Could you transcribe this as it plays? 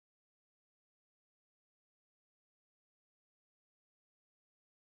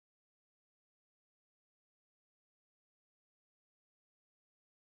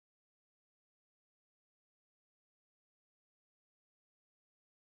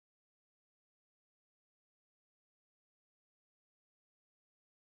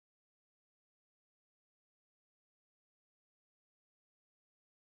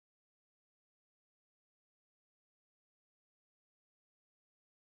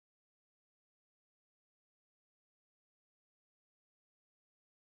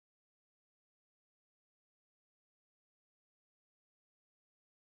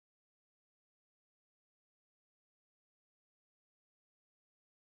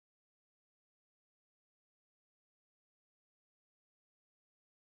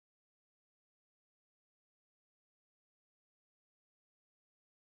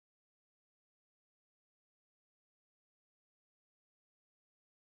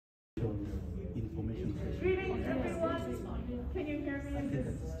Can you hear me? Is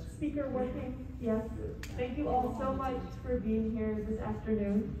this speaker working? Yes. Thank you all so much for being here this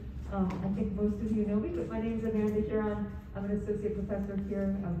afternoon. I think most of you know me, but my name is Huron. I'm an associate professor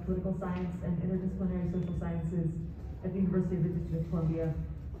here of political science and interdisciplinary social sciences at the University of the District of Columbia.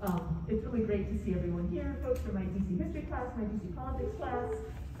 It's really great to see everyone here, folks from my DC history class, my DC politics class,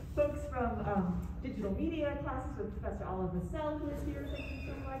 folks from digital media classes with Professor Oliver Sell, who is here, thank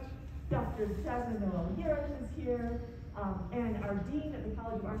you so much. Dr. Jasmine Noel Garrett is here, and our Dean at the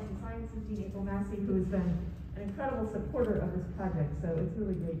College of Arts and Sciences, Dean April Massey, who has been an incredible supporter of this project, so it's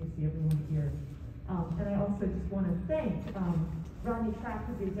really great to see everyone here. And I also just want to thank Rodney Trapp,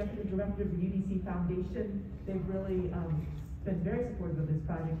 who's the Executive Director of the UDC Foundation. They've really been very supportive of this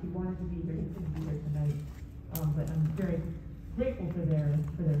project. He wanted to be here, he couldn't be here tonight, but I'm very grateful for their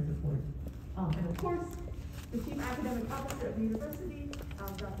support. And of course, the Chief Academic Officer of the University,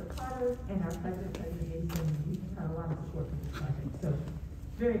 Dr. Potter, and our President, President Mason. We've had a lot of support for this project, so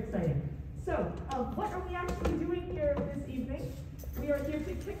very exciting. So, what are we actually doing here this evening? We are here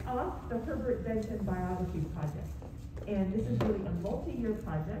to kick off the Herbert Denton Biography Project. And this is really a multi-year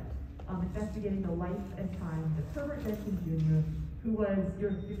project investigating the life and times of Herbert Denton Jr., who was,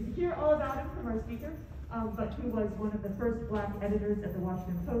 you're going to hear all about him from our speaker, but who was one of the first Black editors at the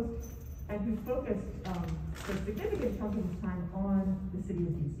Washington Post, and who focused for a significant chunk of his time on the city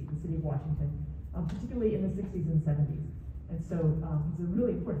of DC, the city of Washington, particularly in the 60s and 70s. And so he's a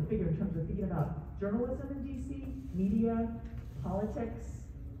really important figure in terms of thinking about journalism in DC, media, politics,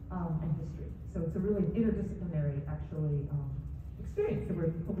 and history. So it's a really interdisciplinary, actually, experience that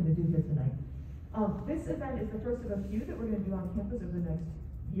we're hoping to do here tonight. This event is the first of a few that we're going to do on campus over the next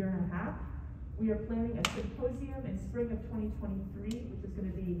year and a half. We are planning a symposium in spring of 2023, which is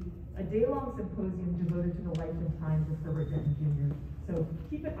going to be a day-long symposium devoted to the life and times of Herbert Denton Jr. So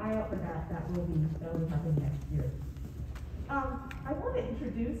keep an eye out for that. That will be happening next year. I want to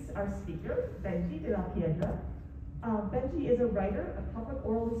introduce our speaker, Benji de la Piedra. Benji is a writer, a public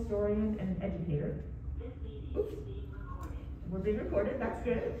oral historian, and an educator. Oops. We're being recorded, that's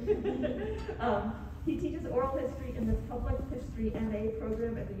good. He teaches oral history in the Public History MA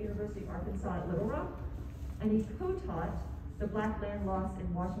program at the University of Arkansas at Little Rock, and he co-taught the Black Land Loss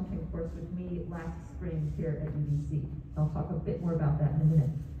in Washington course with me last spring here at UDC. I'll talk a bit more about that in a minute.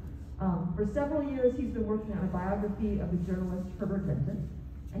 For several years, he's been working on a biography of the journalist Herbert Denton,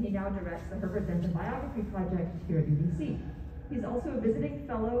 and he now directs the Herbert Denton Biography Project here at UDC. He's also a visiting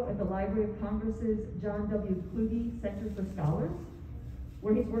fellow at the Library of Congress's John W. Kluge Center for Scholars,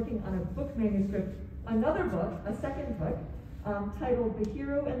 where he's working on a book manuscript, another book, a second book, titled The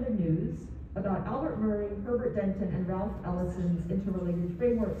Hero and the News, about Albert Murray, Herbert Denton, and Ralph Ellison's interrelated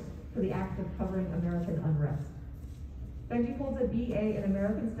frameworks for the act of covering American unrest. Benji holds a BA in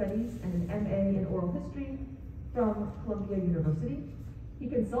American Studies and an MA in Oral History from Columbia University. He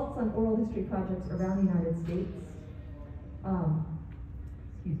consults on oral history projects around the United States.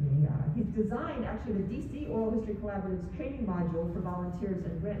 He's designed actually the DC Oral History Collaborative's training module for volunteers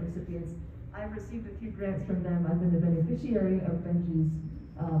and grant recipients. I've received a few grants from them. I've been the beneficiary of Benji's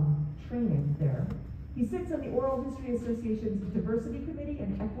training there. He sits on the Oral History Association's Diversity Committee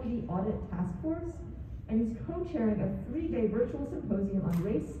and Equity Audit Task Force, and he's co-chairing a 3-day virtual symposium on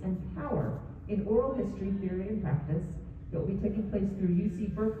race and power in oral history theory and practice that will be taking place through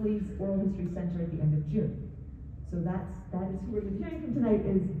UC Berkeley's Oral History Center at the end of June. So that is who we're hearing from tonight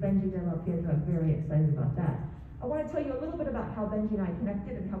is Benji de la Piedra. I'm very excited about that. I want to tell you a little bit about how Benji and I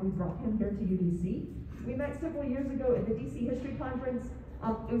connected and how we brought him here to UDC. We met several years ago at the DC History Conference.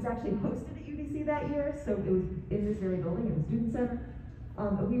 It was actually hosted at UDC that year, so it was in this very building at the Student Center.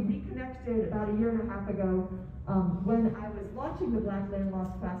 We reconnected about a year and a half ago when I was launching the Black Land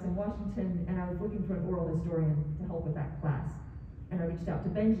Loss class in Washington, and I was looking for an oral historian to help with that class. And I reached out to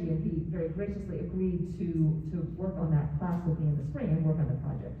Benji, and he very graciously agreed to work on that class with me in the spring and work on the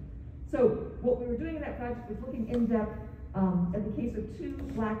project. So what we were doing in that project was looking in depth at the case of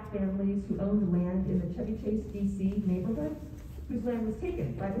 2 Black families who owned land in the Chevy Chase, DC neighborhood, whose land was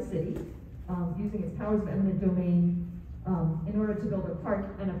taken by the city using its powers of eminent domain in order to build a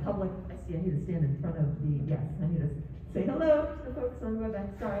park and a public, I need to stand in front of the, yes, I need to say hello to the folks on the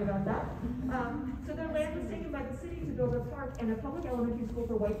web, sorry about that. So their land was taken by the city to build a park and a public elementary school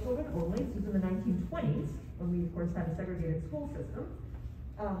for white children only. This was in the 1920s, when we of course had a segregated school system.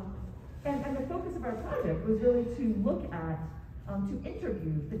 And the focus of our project was really to look at, to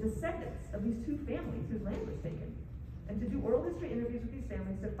interview the descendants of these 2 families whose land was taken, and to do oral history interviews with these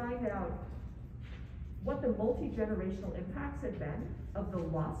families to find out what the multi-generational impacts had been of the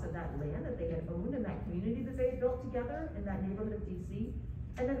loss of that land that they had owned and that community that they had built together in that neighborhood of DC,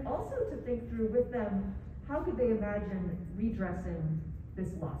 and then also to think through with them how could they imagine redressing this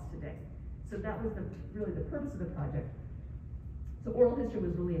loss today? So that was really the purpose of the project. So oral history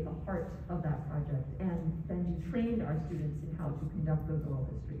was really at the heart of that project, and Benji trained our students in how to conduct those oral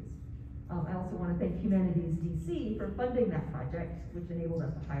histories. I also want to thank Humanities DC for funding that project, which enabled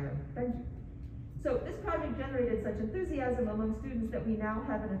us to hire Benji. So this project generated such enthusiasm among students that we now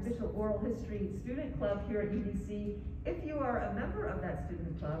have an official oral history student club here at UDC. If you are a member of that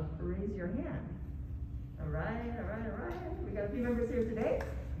student club, raise your hand. All right, all right, all right. We got a few members here today.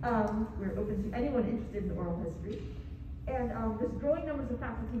 We're open to anyone interested in oral history. And there's growing numbers of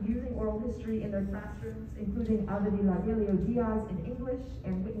faculty using oral history in their classrooms, including Adelila Diaz in English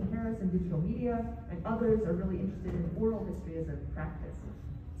and Whitney Harris in digital media, and others are really interested in oral history as a practice.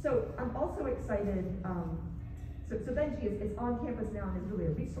 So I'm also excited, so Benji is on campus now and is really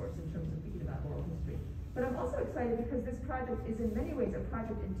a resource in terms of thinking about oral history. But I'm also excited because this project is in many ways a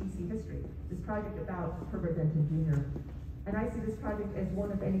project in DC history, this project about Herbert Denton Jr. And I see this project as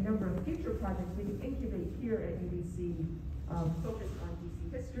one of any number of future projects we can incubate here at UDC, focused on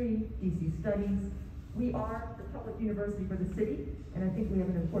DC history, DC studies. We are the public university for the city, and I think we have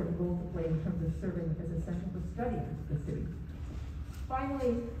an important role to play in terms of serving as a center for studying the city.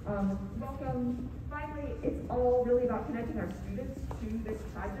 Finally, welcome. Finally, it's all really about connecting our students to this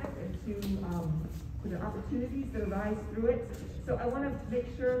project and to the opportunities that arise through it. So I want to make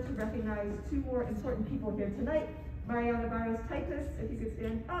sure to recognize two more important people here tonight. Mariana Barros-Titus, if you could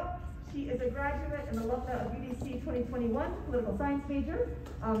stand up. She is a graduate and alumna of UDC 2021, political science major.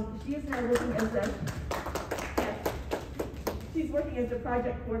 She is now working as she's working as the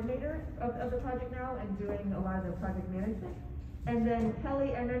project coordinator of the project now and doing a lot of the project management. And then Kelly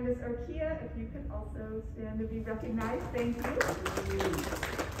Hernandez Urquia, if you could also stand to be recognized, thank you.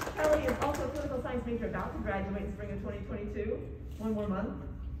 Kelly is also a political science major about to graduate in spring of 2022, 1 more month.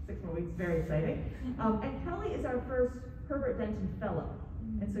 6 more weeks, very exciting. And Kelly is our first Herbert Denton Fellow.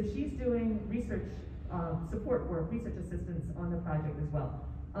 And so she's doing research support work, research assistance on the project as well.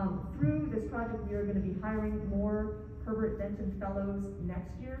 Through this project, we are going to be hiring more Herbert Denton Fellows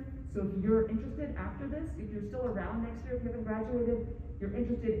next year. So if you're interested after this, if you're still around next year, if you haven't graduated, you're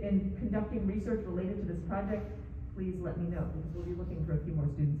interested in conducting research related to this project, please let me know, because we'll be looking for a few more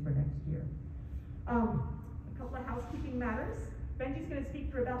students for next year. A couple of housekeeping matters. Benji's going to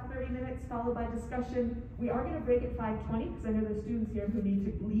speak for about 30 minutes, followed by discussion. We are going to break at 5:20, because I know there's students here who need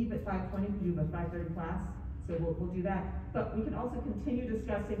to leave at 5:20 to do a 5:30 class, so we'll do that. But we can also continue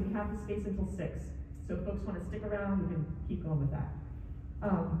discussing. We have the space until 6, so if folks want to stick around, we can keep going with that.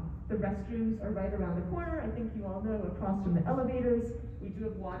 The restrooms are right around the corner. I think you all know, across from the elevators. We do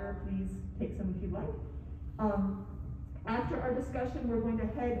have water. Please take some if you'd like. After our discussion, we're going to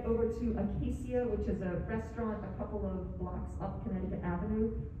head over to Acacia, which is a restaurant a couple of blocks up Connecticut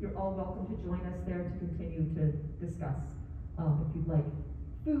Avenue. You're all welcome to join us there to continue to discuss if you'd like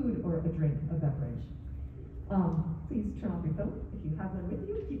food or a drink, a beverage. Please turn off your phone if you have one with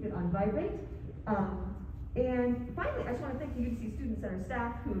you. Keep it on vibrate. And finally, I just want to thank the UDC Student Center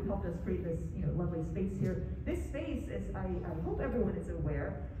staff who have helped us create this lovely space here. This space, as I hope everyone is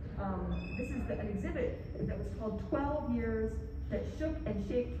aware, this is an exhibit that was called 12 Years That Shook and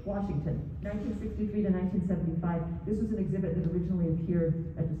Shaped Washington, 1963 to 1975. This was an exhibit that originally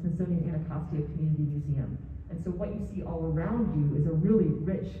appeared at the Smithsonian Anacostia Community Museum. And so what you see all around you is a really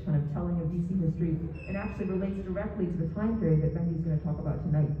rich kind of telling of DC history, and actually relates directly to the time period that Benji's going to talk about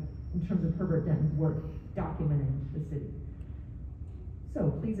tonight in terms of Herbert Denton's work documenting the city. So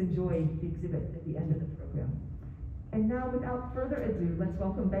please enjoy the exhibit at the end of the program. And now, without further ado, let's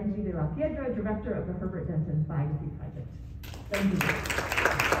welcome Benji de la Piedra, director of the Herbert Denton Biography Project. Benji.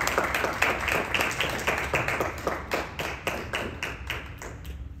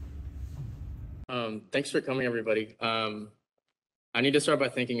 Thanks for coming, everybody. I need to start by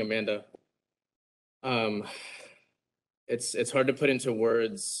thanking Amanda. It's hard to put into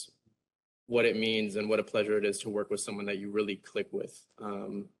words what it means and what a pleasure it is to work with someone that you really click with.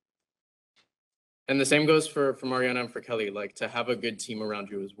 And the same goes for Mariana and for Kelly. Like, to have a good team around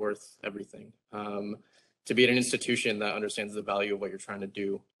you is worth everything. To be at an institution that understands the value of what you're trying to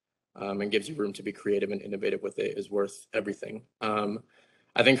do and gives you room to be creative and innovative with it is worth everything.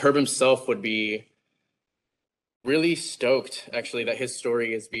 I think Herb himself would be really stoked, actually, that his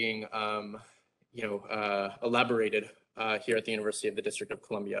story is being, elaborated here at the University of the District of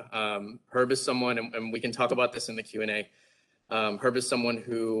Columbia. Herb is someone, and we can talk about this in the Q&A. Herb is someone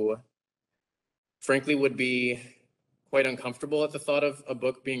who, frankly, would be quite uncomfortable at the thought of a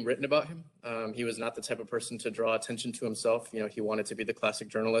book being written about him. He was not the type of person to draw attention to himself. He wanted to be the classic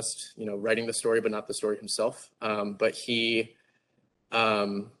journalist, writing the story, but not the story himself. But he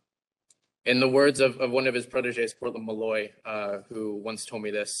In the words of one of his proteges, Portland Malloy, who once told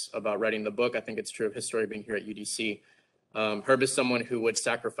me this about writing the book, I think it's true of his story being here at UDC. Herb is someone who would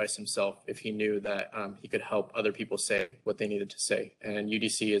sacrifice himself if he knew that he could help other people say what they needed to say. And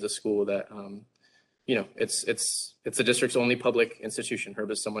UDC is a school that, it's the district's only public institution. Herb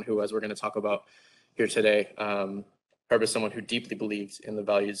is someone who, as we're going to talk about here today, Herb is someone who deeply believes in the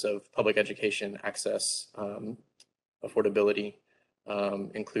values of public education, access, affordability,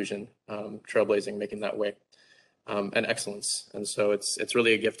 inclusion, trailblazing, making that way, and excellence. And so it's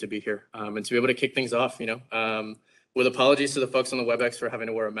really a gift to be here and to be able to kick things off, with apologies to the folks on the WebEx for having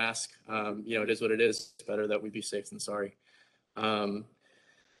to wear a mask. It is what it is. It's better that we be safe than sorry.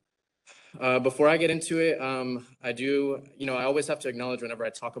 Before I get into it, I always have to acknowledge whenever I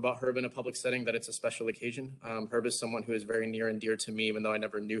talk about Herb in a public setting that it's a special occasion. Herb is someone who is very near and dear to me, even though I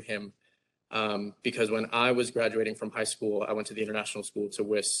never knew him. Because when I was graduating from high school, I went to the international school to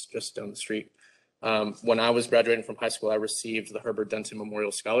WIS just down the street. When I was graduating from high school, I received the Herbert Denton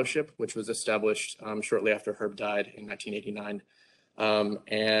Memorial Scholarship, which was established shortly after Herb died in 1989.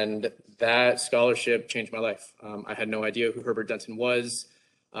 And that scholarship changed my life. I had no idea who Herbert Denton was.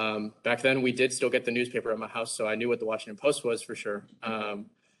 Back then, we did still get the newspaper at my house, so I knew what the Washington Post was for sure.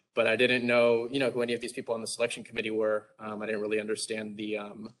 But I didn't know, who any of these people on the selection committee were. I didn't really understand the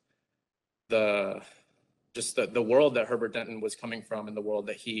world that Herbert Denton was coming from and the world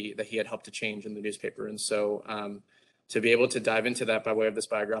that he had helped to change in the newspaper. And so to be able to dive into that by way of this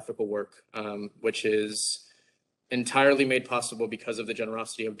biographical work, which is entirely made possible because of the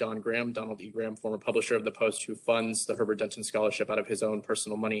generosity of Donald E. Graham, former publisher of the Post, who funds the Herbert Denton Scholarship out of his own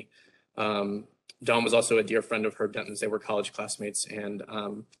personal money. Don was also a dear friend of Herb Denton's. They were college classmates and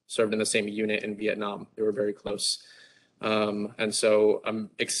served in the same unit in Vietnam. They were very close. And so I'm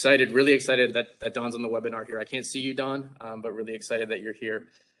really excited that Don's on the webinar here. I can't see you, Don, but really excited that you're here.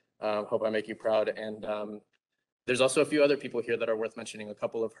 Hope I make you proud. And there's also a few other people here that are worth mentioning. A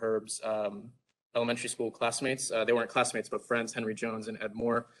couple of Herb's elementary school classmates. They weren't classmates, but friends, Henry Jones and Ed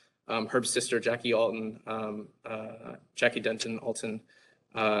Moore. Herb's sister, Jackie Denton Alton,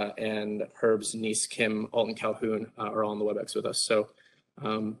 and Herb's niece, Kim Alton Calhoun, are all on the WebEx with us. So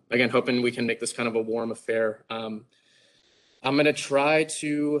again, hoping we can make this kind of a warm affair. I'm going to try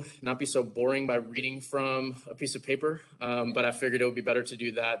to not be so boring by reading from a piece of paper, but I figured it would be better to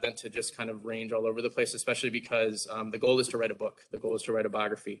do that than to just kind of range all over the place, especially because the goal is to write a book. The goal is to write a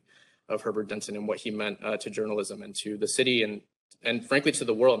biography of Herbert Denton and what he meant to journalism and to the city and frankly to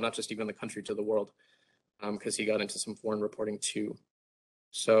the world, not just even the country, to the world, because he got into some foreign reporting too.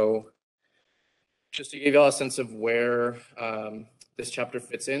 So just to give y'all a sense of where this chapter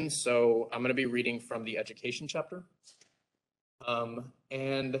fits in. So I'm going to be reading from the education chapter.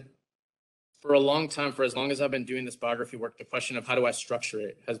 And for a long time, for as long as I've been doing this biography work, the question of how do I structure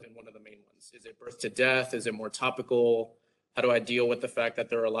it has been one of the main ones. Is it birth to death? Is it more topical? How do I deal with the fact that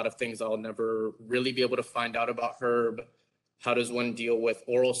there are a lot of things I'll never really be able to find out about Herb? How does one deal with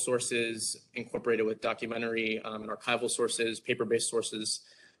oral sources incorporated with documentary and archival sources, paper-based sources?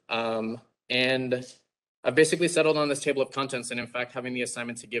 And I've basically settled on this table of contents. And in fact, having the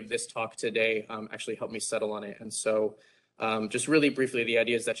assignment to give this talk today actually helped me settle on it. And so just really briefly, the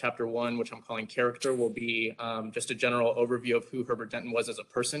idea is that chapter 1, which I'm calling character, will be just a general overview of who Herbert Denton was as a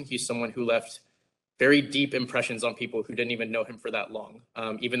person. He's someone who left very deep impressions on people who didn't even know him for that long.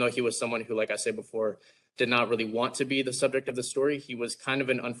 Even though he was someone who, like I said before, did not really want to be the subject of the story, he was kind of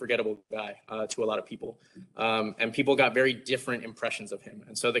an unforgettable guy to a lot of people. And people got very different impressions of him.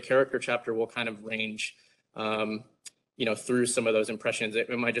 And so the character chapter will kind of range through some of those impressions. It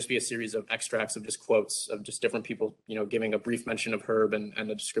might just be a series of extracts of just quotes of just different people, giving a brief mention of Herb and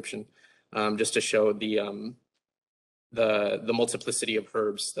a description, just to show the multiplicity of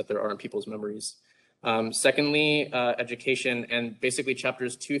Herbs that there are in people's memories. Secondly, education, and basically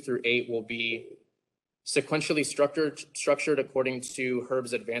chapters 2 through 8 will be sequentially structured according to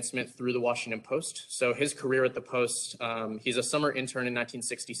Herb's advancement through the Washington Post. So his career at the Post, he's a summer intern in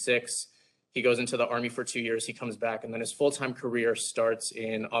 1966. He goes into the Army for 2 years, he comes back, and then his full-time career starts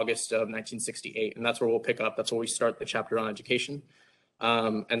in August of 1968. And that's where we'll pick up, that's where we start the chapter on education.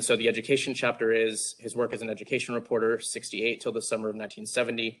 And so the education chapter is his work as an education reporter, 68 till the summer of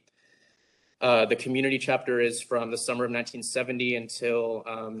 1970. The community chapter is from the summer of 1970 until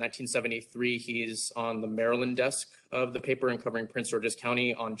 1973. He's on the Maryland desk of the paper and covering Prince George's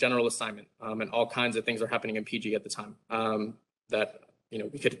County on general assignment, and all kinds of things are happening in PG at the time.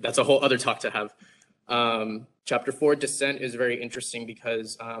 That's a whole other talk to have. Chapter 4, Dissent, is very interesting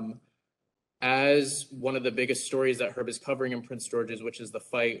because as one of the biggest stories that Herb is covering in Prince George's, which is the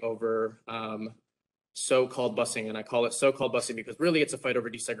fight over so-called busing, and I call it so-called busing because really it's a fight over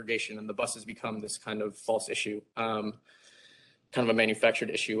desegregation, and the buses become this kind of false issue, kind of a manufactured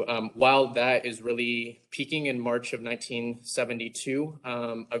issue. While that is really peaking in March of 1972,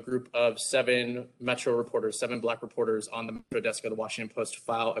 a group of 7 Metro reporters, 7 Black reporters on the Metro desk of the Washington Post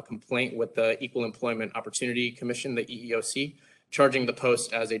file a complaint with the Equal Employment Opportunity Commission, the EEOC, charging the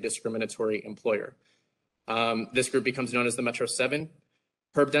Post as a discriminatory employer. This group becomes known as the Metro 7.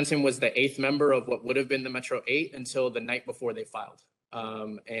 Herb Denton was the 8th member of what would have been the Metro 8 until the night before they filed.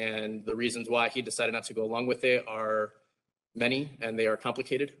 And the reasons why he decided not to go along with it are many, and they are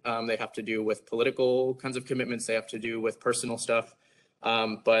complicated. They have to do with political kinds of commitments. They have to do with personal stuff.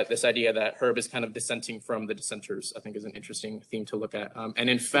 But this idea that Herb is kind of dissenting from the dissenters, I think, is an interesting theme to look at. And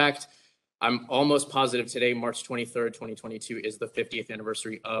in fact, I'm almost positive today, March 23rd, 2022, is the 50th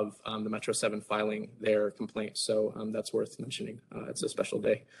anniversary of the Metro 7 filing their complaint. So that's worth mentioning. It's a special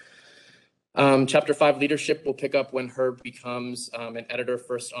day. Chapter 5, leadership, will pick up when Herb becomes an editor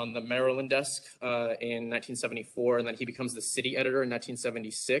first on the Maryland desk in 1974, and then he becomes the city editor in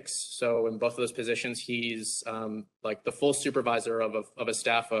 1976. So in both of those positions, he's like the full supervisor of a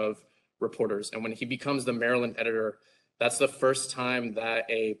staff of reporters. And when he becomes the Maryland editor, that's the first time that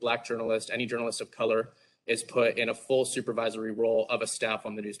a Black journalist, any journalist of color, is put in a full supervisory role of a staff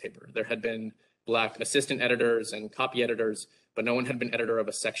on the newspaper. There had been Black assistant editors and copy editors, but no one had been editor of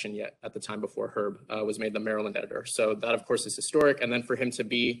a section yet at the time before Herb was made the Maryland editor. So that, of course, is historic. And then for him to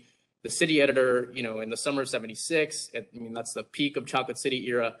be the city editor, you know, in the summer of '76, I mean, that's the peak of Chocolate City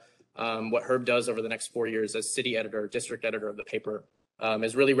era. What Herb does over the next 4 years as city editor, district editor of the paper,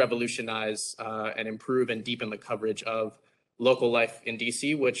 is really revolutionize and improve and deepen the coverage of local life in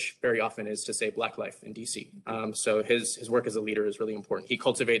DC, which very often is to say Black life in DC. So his work as a leader is really important. He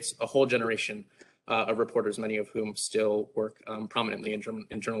cultivates a whole generation of reporters, many of whom still work prominently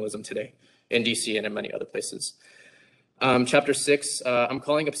in journalism today in DC and in many other places. Chapter 6, I'm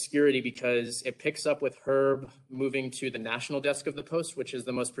calling obscurity because it picks up with Herb moving to the national desk of the Post, which is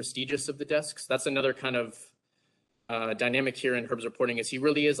the most prestigious of the desks. That's another kind of dynamic here in Herb's reporting is he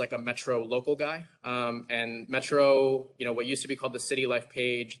really is like a Metro local guy. And Metro, you know, what used to be called the City Life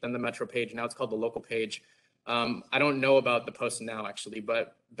page, then the Metro page, now it's called the local page. I don't know about the Post now, actually,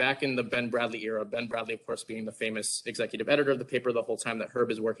 but back in the Ben Bradley era, Ben Bradley, of course, being the famous executive editor of the paper the whole time that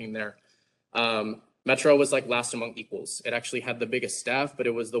Herb is working there, Metro was like last among equals. It actually had the biggest staff, but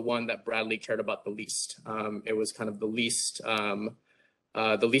it was the one that Bradley cared about the least. It was kind of the least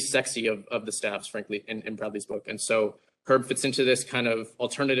sexy of the staffs, frankly, in Bradley's book. And so Herb fits into this kind of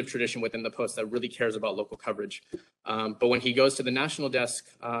alternative tradition within the Post that really cares about local coverage. But when he goes to the national desk,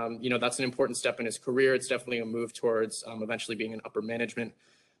 you know, that's an important step in his career. It's definitely a move towards eventually being in upper management.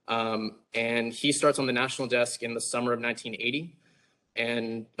 And he starts on the national desk in the summer of 1980.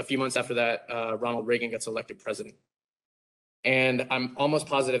 And a few months after that, Ronald Reagan gets elected president. And I'm almost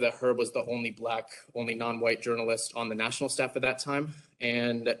positive that Herb was the only Black, only non-white journalist on the national staff at that time.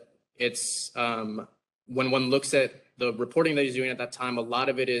 And it's when one looks at the reporting that he's doing at that time, a lot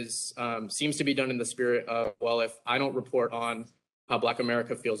of it is seems to be done in the spirit of, well, if I don't report on how Black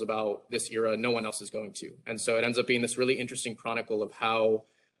America feels about this era, no one else is going to. And so it ends up being this really interesting chronicle of how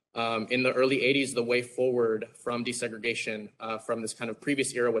in the early 80s, the way forward from desegregation from this kind of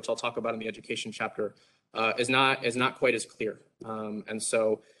previous era, which I'll talk about in the education chapter, is not quite as clear. And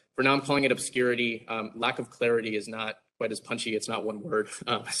so for now, I'm calling it obscurity. Lack of clarity is not quite as punchy. It's not one word.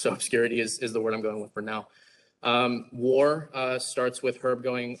 So obscurity is the word I'm going with for now. War starts with Herb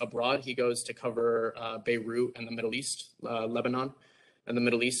going abroad. He goes to cover Beirut and the Middle East, Lebanon and the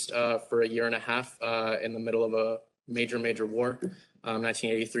Middle East for a year and a half in the middle of a major war,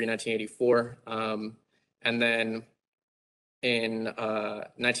 1983, 1984. And then in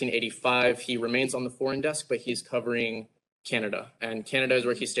 1985, he remains on the foreign desk, but he's covering Canada. And Canada is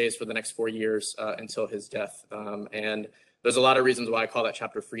where he stays for the next 4 years until his death. And there's a lot of reasons why I call that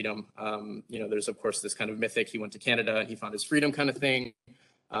chapter freedom. You know, there's, of course, this kind of mythic, he went to Canada and he found his freedom kind of thing.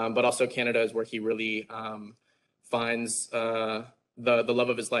 But also Canada is where he really finds the love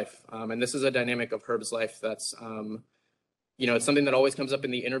of his life. And this is a dynamic of Herb's life that's, you know, it's something that always comes up in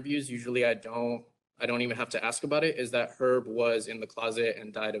the interviews. Usually I don't even have to ask about it, is that Herb was in the closet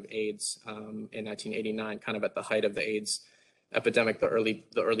and died of AIDS in 1989, kind of at the height of the AIDS epidemic, the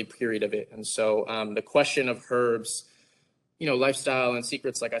early period of it. And so the question of Herb's, you know, lifestyle and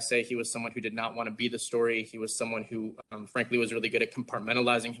secrets, like I say, he was someone who did not want to be the story. He was someone who, frankly, was really good at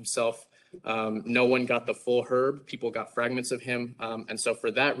compartmentalizing himself. No one got the full Herb. People got fragments of him. And so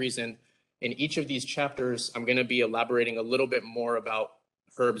for that reason, in each of these chapters, I'm going to be elaborating a little bit more about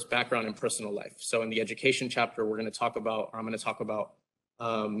Herb's background and personal life. So in the education chapter, I'm going to talk about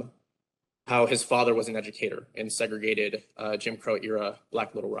how his father was an educator in segregated Jim Crow era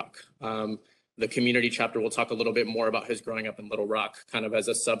Black Little Rock. The community chapter will talk a little bit more about his growing up in Little Rock, kind of as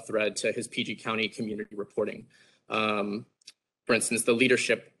a sub-thread to his PG County community reporting. For instance, the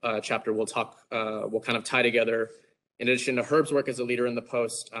leadership chapter will kind of tie together, in addition to Herb's work as a leader in the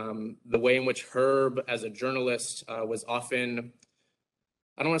Post, the way in which Herb as a journalist was often,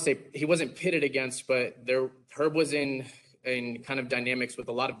 I don't want to say he wasn't pitted against, but Herb was in kind of dynamics with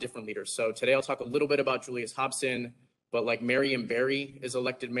a lot of different leaders. So today I'll talk a little bit about Julius Hobson, but like Marion Barry is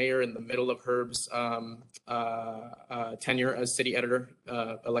elected mayor in the middle of Herb's tenure as city editor,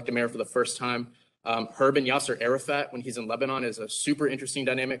 elected mayor for the first time. Herb and Yasser Arafat, when he's in Lebanon, is a super interesting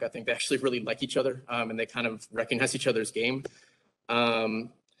dynamic. I think they actually really like each other, and they kind of recognize each other's game. And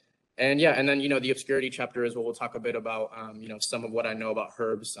then, the obscurity chapter is what we'll talk a bit about, some of what I know about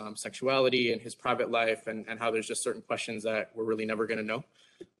Herb's sexuality and his private life, and how there's just certain questions that we're really never going to know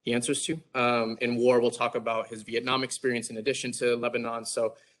the answers to. In war, we'll talk about his Vietnam experience in addition to Lebanon.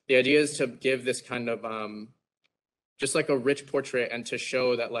 So the idea is to give this kind of just like a rich portrait, and to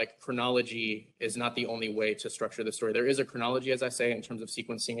show that like chronology is not the only way to structure the story. There is a chronology, as I say, in terms of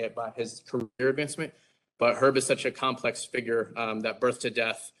sequencing it by his career advancement, but Herb is such a complex figure that birth to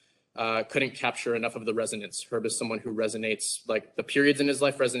death couldn't capture enough of the resonance. Herb is someone who resonates, like the periods in his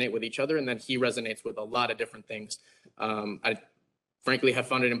life resonate with each other, and then he resonates with a lot of different things. I frankly have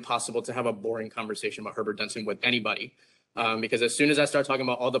found it impossible to have a boring conversation about Herbert Denton with anybody, because as soon as I start talking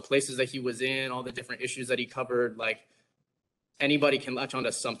about all the places that he was in, all the different issues that he covered, like anybody can latch onto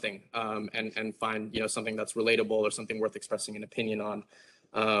something and find something that's relatable or something worth expressing an opinion on.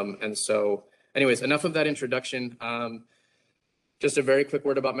 And so anyways, enough of that introduction. Just a very quick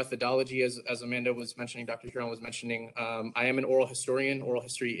word about methodology, as Amanda was mentioning, Dr. Huron was mentioning. I am an oral historian. Oral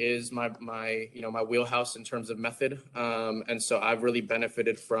history is my wheelhouse in terms of method, and so I've really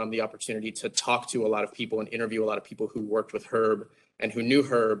benefited from the opportunity to talk to a lot of people and interview a lot of people who worked with Herb and who knew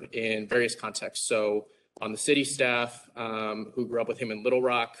Herb in various contexts. So on the city staff, who grew up with him in Little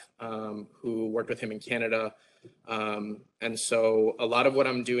Rock, who worked with him in Canada, and so a lot of what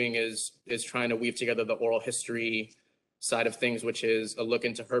I'm doing is trying to weave together the oral history side of things, which is a look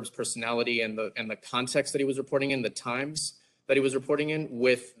into Herb's personality and the context that he was reporting in, the times that he was reporting in,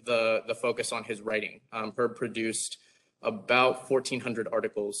 with the focus on his writing. Herb produced about 1,400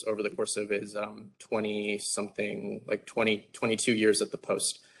 articles over the course of his 22 years at the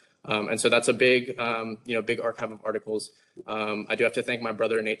Post. And so that's a big archive of articles. I do have to thank my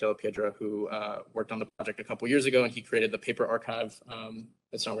brother, Nate Della Piedra, who worked on the project a couple years ago, and he created the paper archive.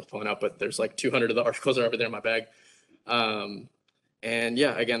 It's not worth pulling out, but there's like 200 of the articles are over there in my bag. And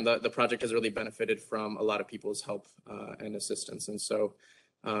yeah, again, the project has really benefited from a lot of people's help and assistance. And so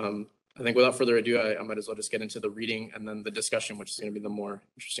I think without further ado, I might as well just get into the reading and then the discussion, which is going to be the more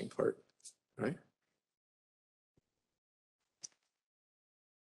interesting part. All right.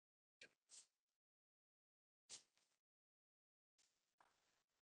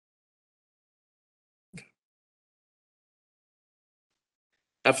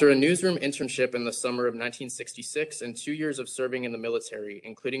 After a newsroom internship in the summer of 1966 and 2 years of serving in the military,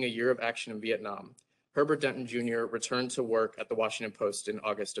 including a year of action in Vietnam, Herbert Denton Jr. returned to work at the Washington Post in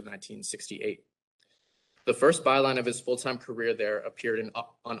August of 1968. The first byline of his full-time career there appeared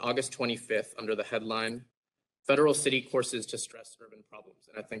on August 25th under the headline, "Federal City Courses to Stress Urban Problems."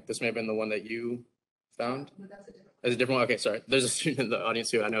 And I think this may have been the one that you found? No, that's a different one. Okay, sorry. There's a student in the audience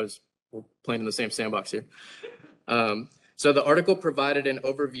who I know we're playing in the same sandbox here. So the article provided an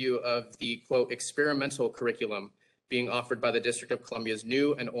overview of the, quote, experimental curriculum being offered by the District of Columbia's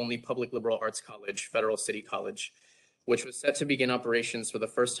new and only public liberal arts college, Federal City College, which was set to begin operations for the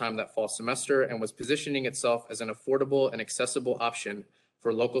first time that fall semester and was positioning itself as an affordable and accessible option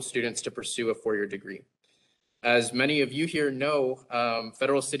for local students to pursue a four-year degree. As many of you here know,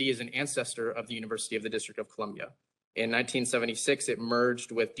 Federal City is an ancestor of the University of the District of Columbia. In 1976, it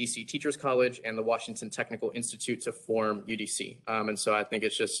merged with DC Teachers College and the Washington Technical Institute to form UDC. And so I think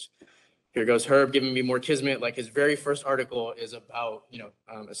it's just, here goes Herb giving me more kismet. Like his very first article is about,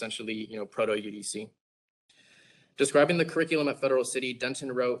 essentially, proto-UDC. Describing the curriculum at Federal City,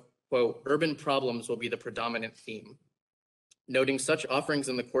 Denton wrote, quote, "Urban problems will be the predominant theme," noting such offerings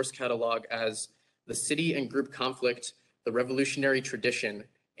in the course catalog as the city and group conflict, the revolutionary tradition,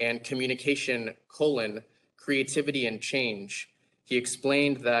 and communication, creativity and change. He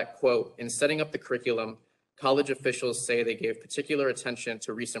explained that, quote, "In setting up the curriculum, college officials say they gave particular attention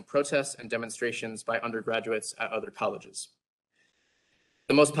to recent protests and demonstrations by undergraduates at other colleges."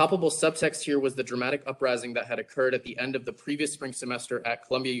 The most palpable subtext here was the dramatic uprising that had occurred at the end of the previous spring semester at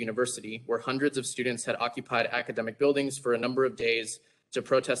Columbia University, where hundreds of students had occupied academic buildings for a number of days to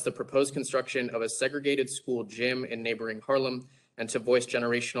protest the proposed construction of a segregated school gym in neighboring Harlem, and to voice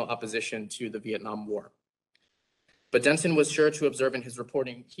generational opposition to the Vietnam War. But Denton was sure to observe in his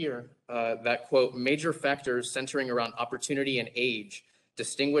reporting here that, quote, major factors centering around opportunity and age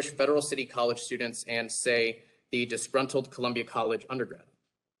distinguish Federal City College students and, say, the disgruntled Columbia College undergrad.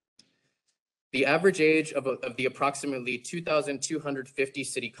 The average age of the approximately 2,250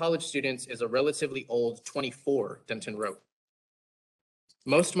 City College students is a relatively old 24, Denton wrote.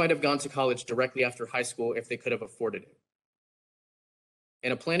 Most might have gone to college directly after high school if they could have afforded it.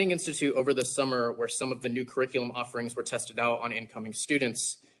 In a planning institute over the summer where some of the new curriculum offerings were tested out on incoming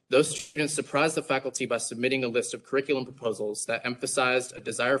students, those students surprised the faculty by submitting a list of curriculum proposals that emphasized a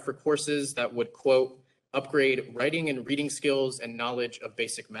desire for courses that would, quote, upgrade writing and reading skills and knowledge of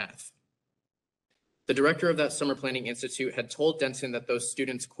basic math. The director of that summer planning institute had told Denton that those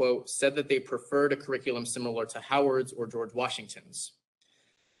students, quote, said that they preferred a curriculum similar to Howard's or George Washington's.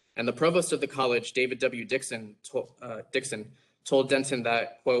 And the provost of the college, David W. Dixon, told Denton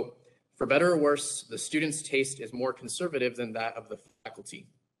that, quote, for better or worse, the students' taste is more conservative than that of the faculty.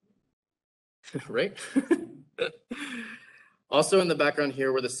 Right? Also in the background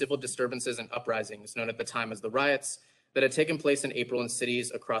here were the civil disturbances and uprisings, known at the time as the riots, that had taken place in April in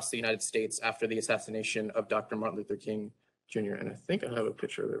cities across the United States after the assassination of Dr. Martin Luther King Jr. And I think I have a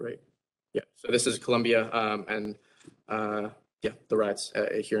picture of it, right? Yeah, so this is Columbia and the riots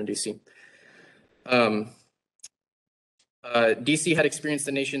here in DC. DC had experienced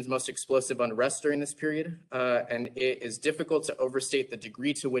the nation's most explosive unrest during this period, and it is difficult to overstate the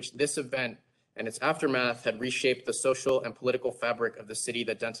degree to which this event and its aftermath had reshaped the social and political fabric of the city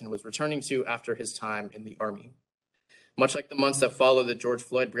that Denton was returning to after his time in the Army. Much like the months that followed the George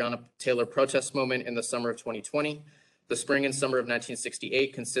Floyd Breonna Taylor protest moment in the summer of 2020, the spring and summer of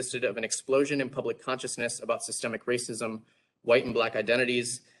 1968 consisted of an explosion in public consciousness about systemic racism, white and Black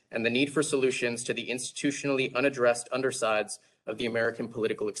identities, and the need for solutions to the institutionally unaddressed undersides of the American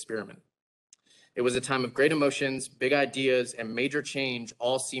political experiment. It was a time of great emotions, big ideas, and major change,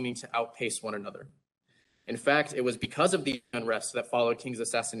 all seeming to outpace one another. In fact, it was because of the unrest that followed King's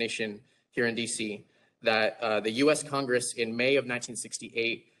assassination here in DC that the US Congress in May of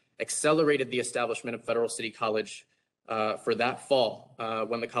 1968 accelerated the establishment of Federal City College for that fall,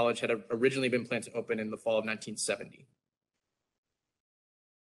 when the college had originally been planned to open in the fall of 1970.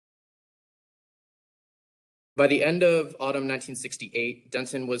 By the end of autumn 1968,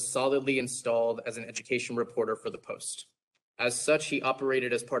 Denton was solidly installed as an education reporter for the Post. As such, he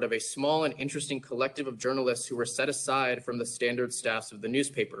operated as part of a small and interesting collective of journalists who were set aside from the standard staffs of the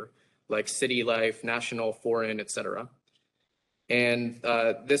newspaper, like City Life, National, Foreign, etc. And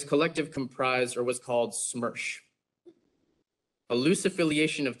this collective comprised, or was called, SMERSH, a loose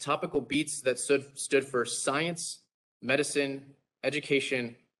affiliation of topical beats that stood for science, medicine,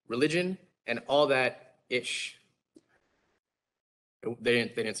 education, religion, and all that ish. They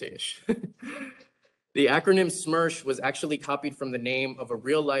didn't say ish. The acronym SMERSH was actually copied from the name of a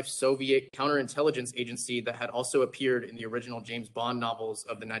real-life Soviet counterintelligence agency that had also appeared in the original James Bond novels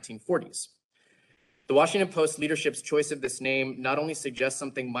of the 1940s. The Washington Post leadership's choice of this name not only suggests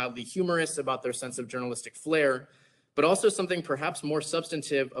something mildly humorous about their sense of journalistic flair, but also something perhaps more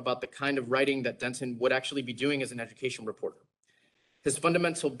substantive about the kind of writing that Denton would actually be doing as an education reporter. His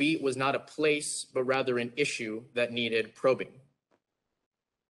fundamental beat was not a place, but rather an issue that needed probing.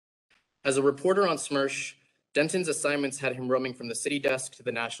 As a reporter on SMERSH, Denton's assignments had him roaming from the city desk to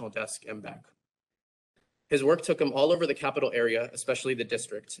the national desk and back. His work took him all over the capital area, especially the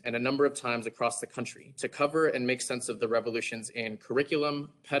district, and a number of times across the country to cover and make sense of the revolutions in curriculum,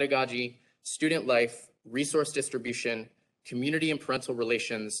 pedagogy, student life, resource distribution, community and parental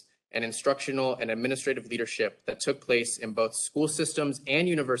relations, and instructional and administrative leadership that took place in both school systems and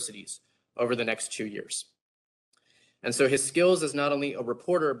universities over the next 2 years. And so his skills as not only a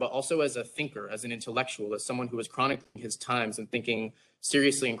reporter, but also as a thinker, as an intellectual, as someone who was chronicling his times and thinking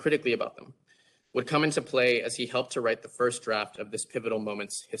seriously and critically about them, would come into play as he helped to write the first draft of this pivotal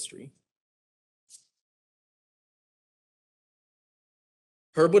moment's history.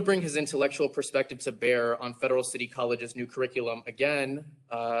 Herb would bring his intellectual perspective to bear on Federal City College's new curriculum again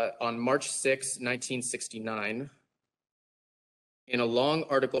on March 6, 1969, in a long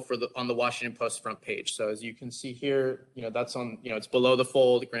article on the Washington Post front page. So as you can see here, that's on, it's below the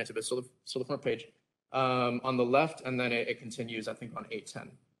fold, granted, but still the front page. On the left, and then it continues, I think, on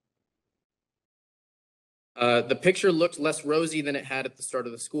 810. The picture looked less rosy than it had at the start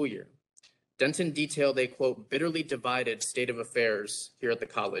of the school year. Denton detailed a, quote, bitterly divided state of affairs here at the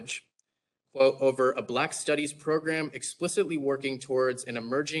college, quote, over a Black Studies program explicitly working towards an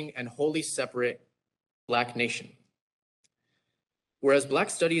emerging and wholly separate Black nation. Whereas Black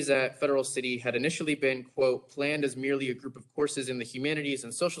Studies at Federal City had initially been, quote, planned as merely a group of courses in the humanities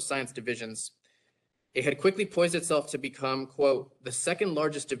and social science divisions, it had quickly poised itself to become, quote, the second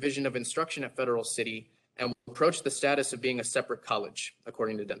largest division of instruction at Federal City and approached the status of being a separate college,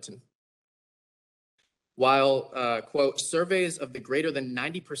 according to Denton. While, quote, surveys of the greater than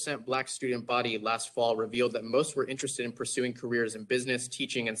 90% Black student body last fall revealed that most were interested in pursuing careers in business,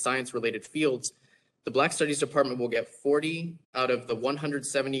 teaching, and science-related fields, the Black Studies Department will get 40 out of the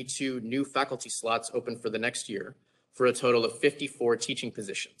 172 new faculty slots open for the next year, for a total of 54 teaching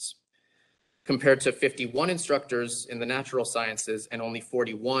positions, compared to 51 instructors in the natural sciences and only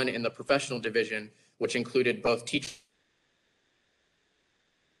 41 in the professional division, which included both teachers.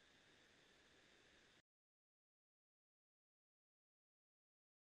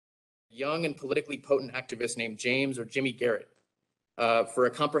 Young and politically potent activist named James or Jimmy Garrett for a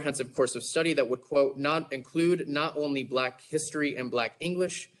comprehensive course of study that would, quote, not include not only Black history and Black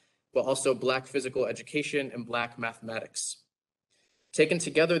English, but also Black physical education and Black mathematics. Taken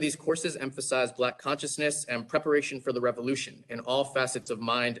together, these courses emphasize Black consciousness and preparation for the revolution in all facets of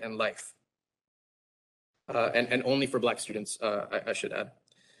mind and life. And only for Black students, I should add.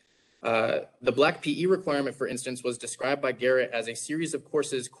 The Black PE requirement, for instance, was described by Garrett as a series of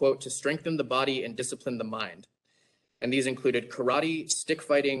courses, quote, to strengthen the body and discipline the mind. And these included karate, stick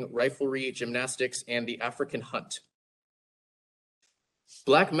fighting, riflery, gymnastics, and the African hunt.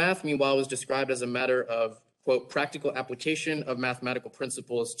 Black math, meanwhile, was described as a matter of, quote, practical application of mathematical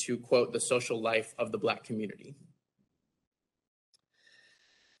principles to, quote, the social life of the Black community.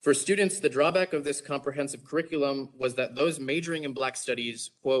 For students, the drawback of this comprehensive curriculum was that those majoring in Black studies,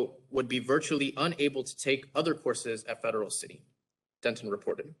 quote, would be virtually unable to take other courses at Federal City, Denton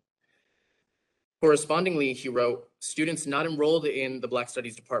reported. Correspondingly, he wrote, students not enrolled in the Black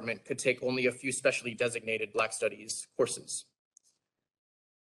Studies department could take only a few specially designated Black Studies courses.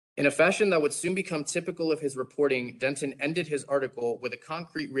 In a fashion that would soon become typical of his reporting, Denton ended his article with a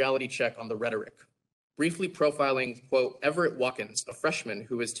concrete reality check on the rhetoric, briefly profiling, quote, Everett Watkins, a freshman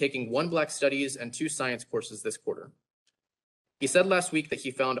who is taking 1 Black Studies and 2 science courses this quarter. He said last week that he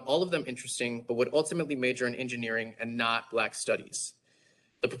found all of them interesting, but would ultimately major in engineering and not Black Studies.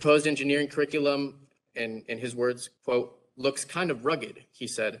 The proposed engineering curriculum, in his words, quote, looks kind of rugged, he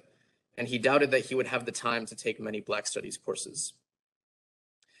said, and he doubted that he would have the time to take many Black Studies courses.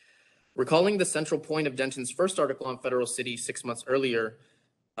 Recalling the central point of Denton's first article on Federal City 6 months earlier,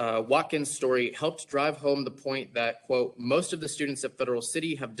 Watkins' story helped drive home the point that, quote, most of the students at Federal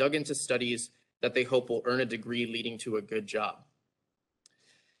City have dug into studies that they hope will earn a degree leading to a good job.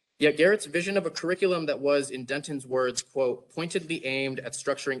 Yet Garrett's vision of a curriculum that was, in Denton's words, quote, pointedly aimed at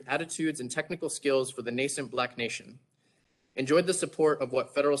structuring attitudes and technical skills for the nascent Black nation, enjoyed the support of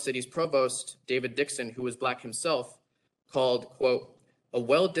what Federal City's provost, David Dixon, who was Black himself, called, quote, a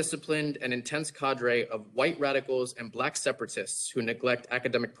well-disciplined and intense cadre of white radicals and Black separatists who neglect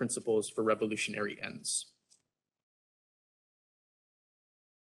academic principles for revolutionary ends.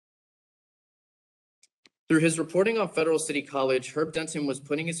 Through his reporting on Federal City College, Herb Denton was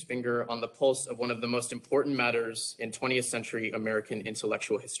putting his finger on the pulse of one of the most important matters in 20th century American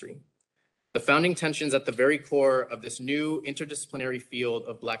intellectual history. The founding tensions at the very core of this new interdisciplinary field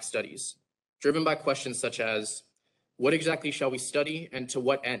of Black studies, driven by questions such as, what exactly shall we study and to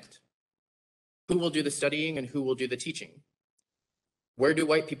what end? Who will do the studying and who will do the teaching? Where do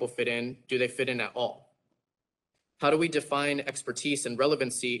white people fit in? Do they fit in at all? How do we define expertise and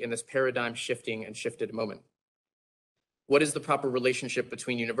relevancy in this paradigm shifting and shifted moment? What is the proper relationship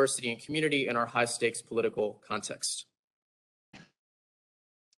between university and community in our high stakes political context?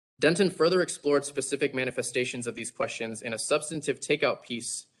 Denton further explored specific manifestations of these questions in a substantive takeout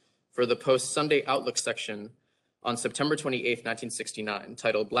piece for the Post-Sunday Outlook section on September 28, 1969,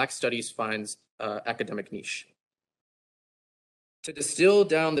 titled Black Studies Finds Academic Niche. To distill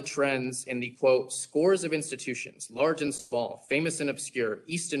down the trends in the, quote, scores of institutions, large and small, famous and obscure,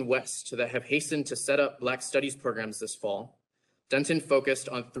 east and west, that have hastened to set up Black studies programs this fall, Denton focused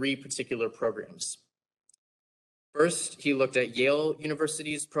on 3 particular programs. First, he looked at Yale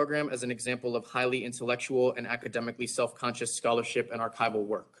University's program as an example of highly intellectual and academically self-conscious scholarship and archival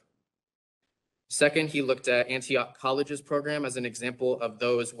work. Second, he looked at Antioch College's program as an example of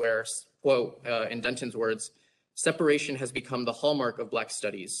those where, quote, in Denton's words, separation has become the hallmark of Black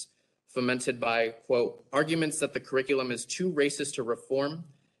studies, fomented by, quote, arguments that the curriculum is too racist to reform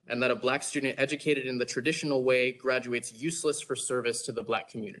and that a Black student educated in the traditional way graduates useless for service to the Black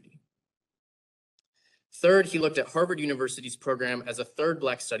community. Third, he looked at Harvard University's program as a third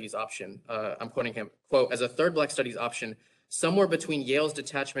Black studies option. I'm quoting him, quote, as a third Black studies option, somewhere between Yale's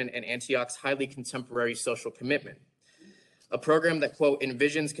detachment and Antioch's highly contemporary social commitment. a program that, quote,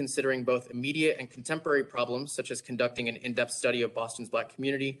 envisions considering both immediate and contemporary problems, such as conducting an in-depth study of Boston's Black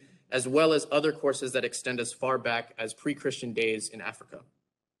community, as well as other courses that extend as far back as pre-Christian days in Africa.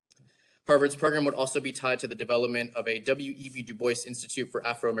 Harvard's program would also be tied to the development of a W.E.B. Du Bois Institute for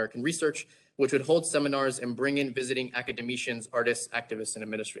Afro-American Research, which would hold seminars and bring in visiting academicians, artists, activists, and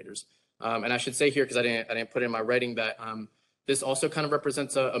administrators. And I should say here, because I didn't put it in my writing, that this also kind of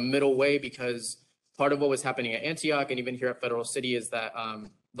represents a middle way, because part of what was happening at Antioch and even here at Federal City is that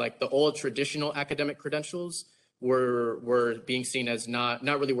like the old traditional academic credentials were being seen as not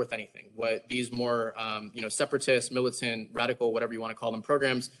really worth anything. What these more separatist, militant, radical, whatever you want to call them,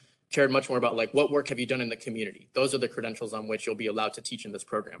 programs cared much more about, like, what work have you done in the community? Those are the credentials on which you'll be allowed to teach in this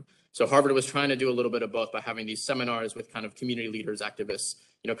program. So Harvard was trying to do a little bit of both by having these seminars with kind of community leaders, activists,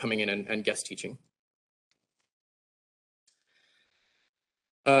 coming in and guest teaching.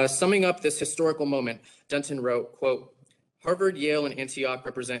 Summing up this historical moment, Denton wrote, quote, Harvard, Yale, and Antioch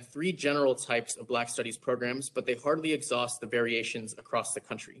represent three general types of Black Studies programs, but they hardly exhaust the variations across the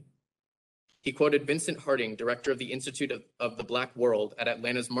country. He quoted Vincent Harding, director of the Institute of the Black World at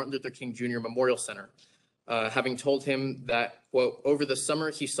Atlanta's Martin Luther King Jr. Memorial Center, having told him that, quote, over the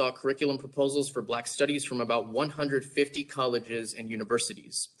summer, he saw curriculum proposals for Black Studies from about 150 colleges and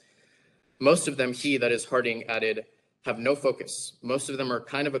universities. Most of them, that is Harding, added, have no focus. Most of them are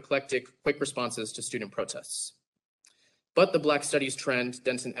kind of eclectic, quick responses to student protests. But the Black Studies trend,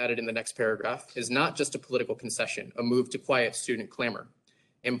 Denton added in the next paragraph, is not just a political concession, a move to quiet student clamor.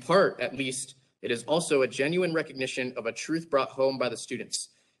 In part, at least, it is also a genuine recognition of a truth brought home by the students,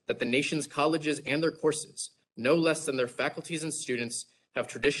 that the nation's colleges and their courses, no less than their faculties and students, have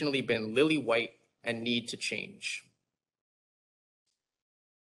traditionally been lily white and need to change.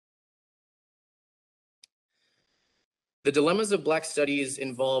 The dilemmas of Black Studies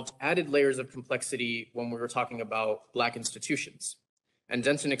involved added layers of complexity when we were talking about Black institutions. And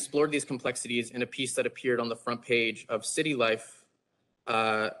Denton explored these complexities in a piece that appeared on the front page of City Life,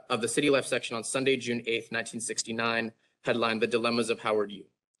 of the City Life section on Sunday, June 8th, 1969, headlined The Dilemmas of Howard U.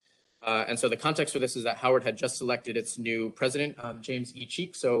 And so the context for this is that Howard had just selected its new president, James E.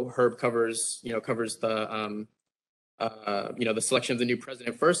 Cheek. So Herb covers the, the selection of the new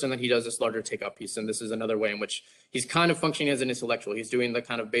president first, and then he does this larger takeout piece. And this is another way in which he's kind of functioning as an intellectual. He's doing the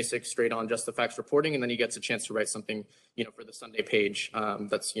kind of basic, straight on, just the facts reporting, and then he gets a chance to write something, for the Sunday page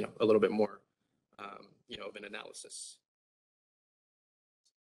that's, a little bit more, of an analysis.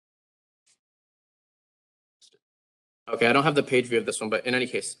 Okay, I don't have the page view of this one, but in any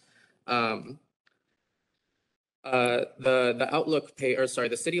case, the Outlook page,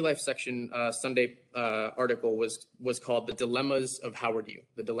 the City Life section Sunday article was called "The Dilemmas of Howard U."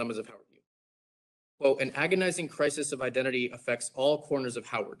 The Dilemmas of Howard U. Quote, an agonizing crisis of identity affects all corners of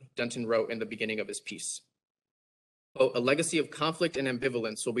Howard, Denton wrote in the beginning of his piece. Quote, a legacy of conflict and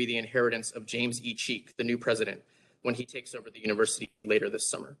ambivalence will be the inheritance of James E. Cheek, the new president, when he takes over the university later this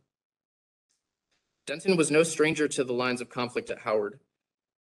summer. Denton was no stranger to the lines of conflict at Howard,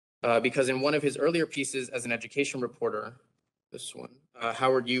 because in one of his earlier pieces as an education reporter, this one,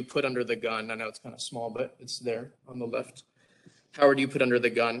 Howard U. Put Under the Gun, I know it's kind of small, but it's there on the left. Howard U. Put Under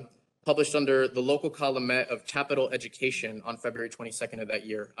the Gun, published under the local columnette of Capital Education on February 22nd of that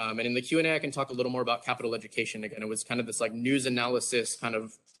year. And in the Q&A, I can talk a little more about Capital Education. Again, it was kind of this like news analysis kind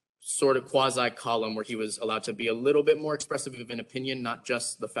of sort of quasi column where he was allowed to be a little bit more expressive of an opinion, not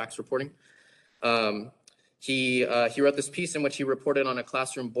just the facts reporting. He wrote this piece in which he reported on a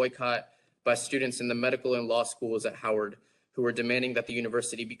classroom boycott by students in the medical and law schools at Howard who were demanding that the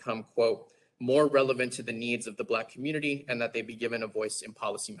university become, quote, more relevant to the needs of the Black community and that they be given a voice in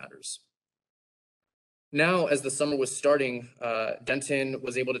policy matters. Now, as the summer was starting, Denton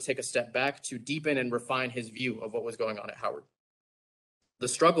was able to take a step back to deepen and refine his view of what was going on at Howard. The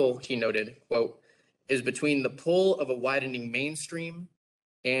struggle, he noted, quote, is between the pull of a widening mainstream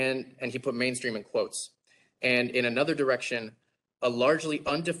and he put mainstream in quotes, and in another direction, a largely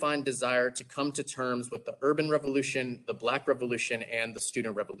undefined desire to come to terms with the urban revolution, the Black revolution, and the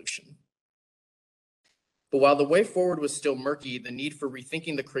student revolution. But while the way forward was still murky, the need for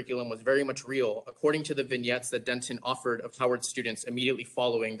rethinking the curriculum was very much real, according to the vignettes that Denton offered of Howard students immediately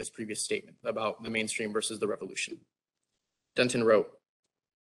following this previous statement about the mainstream versus the revolution. Denton wrote,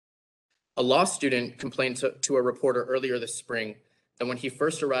 a law student complained to a reporter earlier this spring that when he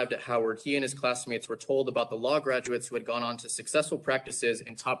first arrived at Howard, he and his classmates were told about the law graduates who had gone on to successful practices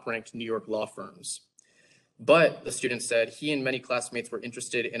in top-ranked New York law firms. But, the student said, he and many classmates were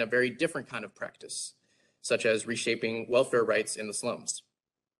interested in a very different kind of practice, such as reshaping welfare rights in the slums.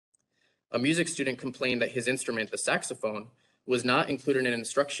 A music student complained that his instrument, the saxophone, was not included in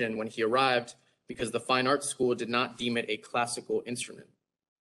instruction when he arrived because the fine arts school did not deem it a classical instrument.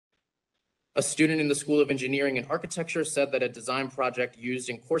 A student in the School of Engineering and Architecture said that a design project used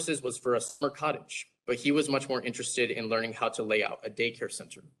in courses was for a summer cottage, but he was much more interested in learning how to lay out a daycare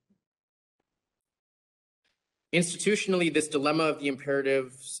center. Institutionally, this dilemma of the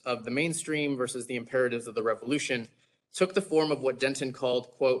imperatives of the mainstream versus the imperatives of the revolution took the form of what Denton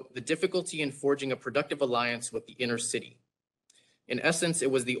called, quote, the difficulty in forging a productive alliance with the inner city. In essence, it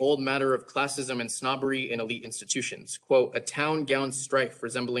was the old matter of classism and snobbery in elite institutions, quote, a town gown strife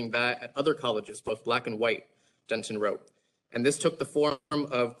resembling that at other colleges, both black and white, Denton wrote. And this took the form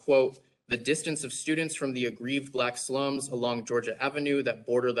of, quote, the distance of students from the aggrieved black slums along Georgia Avenue that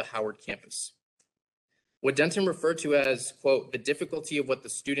border the Howard campus. What Denton referred to as, quote, the difficulty of what the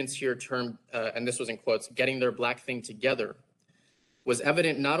students here termed, and this was in quotes, getting their black thing together, was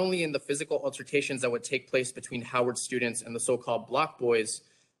evident not only in the physical altercations that would take place between Howard students and the so-called block boys,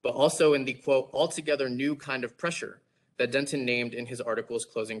 but also in the, quote, altogether new kind of pressure that Denton named in his article's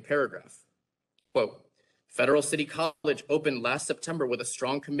closing paragraph. Quote, Federal City College opened last September with a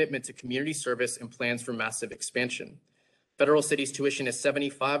strong commitment to community service and plans for massive expansion. Federal City's tuition is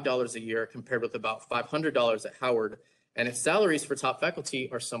 $75 a year compared with about $500 at Howard, and its salaries for top faculty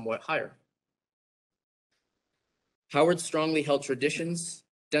are somewhat higher. Howard's strongly held traditions,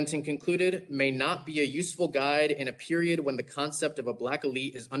 Denton concluded, may not be a useful guide in a period when the concept of a black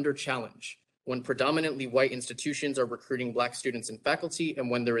elite is under challenge, when predominantly white institutions are recruiting black students and faculty, and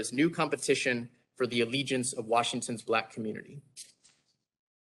when there is new competition for the allegiance of Washington's black community.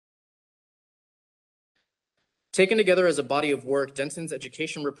 Taken together as a body of work, Denton's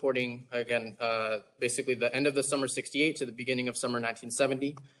education reporting, again, basically the end of the summer 68 to the beginning of summer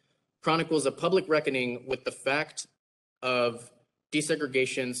 1970, chronicles a public reckoning with the fact of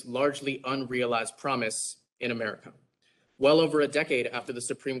desegregation's largely unrealized promise in America. Well over a decade after the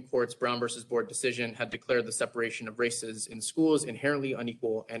Supreme Court's Brown versus Board decision had declared the separation of races in schools inherently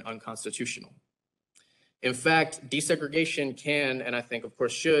unequal and unconstitutional. In fact, desegregation can, and I think of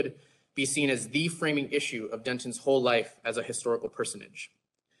course should, be seen as the framing issue of Denton's whole life as a historical personage.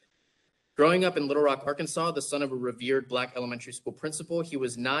 Growing up in Little Rock, Arkansas, the son of a revered black elementary school principal, he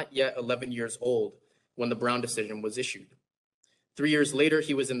was not yet 11 years old when the Brown decision was issued. 3 years later,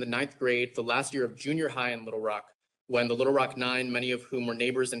 he was in the 9th grade, the last year of junior high in Little Rock, when the Little Rock Nine, many of whom were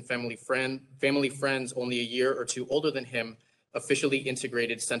neighbors and family friends only a year or two older than him, officially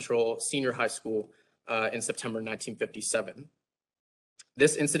integrated Central Senior High School in September 1957.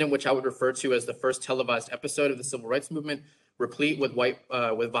 This incident, which I would refer to as the first televised episode of the civil rights movement, replete with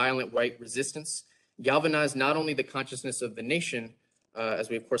violent white resistance, galvanized not only the consciousness of the nation, as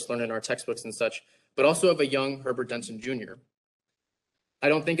we of course learn in our textbooks and such, but also of a young Herbert Denton Jr. I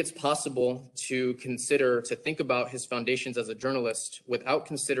don't think it's possible to think about his foundations as a journalist without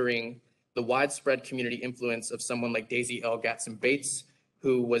considering the widespread community influence of someone like Daisy L. Gatson Bates,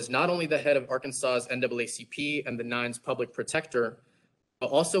 who was not only the head of Arkansas's NAACP and the Nine's public protector,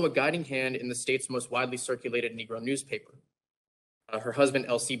 but also a guiding hand in the state's most widely circulated Negro newspaper. Her husband,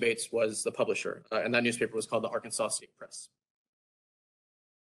 L.C. Bates, was the publisher, and that newspaper was called the Arkansas State Press.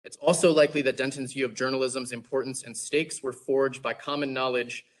 It's also likely that Denton's view of journalism's importance and stakes were forged by common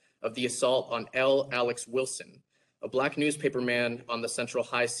knowledge of the assault on L. Alex Wilson, a black newspaperman on the Central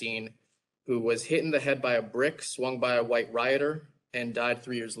High scene who was hit in the head by a brick swung by a white rioter and died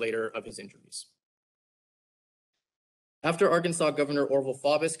 3 years later of his injuries. After Arkansas Governor Orville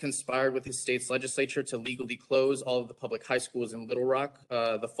Faubus conspired with his state's legislature to legally close all of the public high schools in Little Rock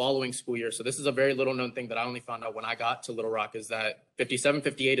the following school year, so this is a very little known thing that I only found out when I got to Little Rock, is that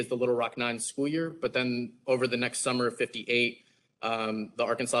 57-58 is the Little Rock 9 school year, but then over the next summer of 58, the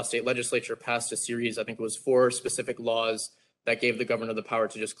Arkansas state legislature passed a series, I think it was 4 specific laws that gave the governor the power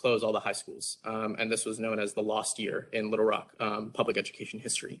to just close all the high schools. And this was known as the lost year in Little Rock public education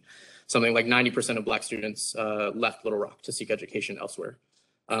history. Something like 90% of black students left Little Rock to seek education elsewhere.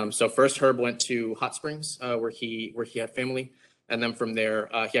 So first Herb went to Hot Springs where he had family. And then from there,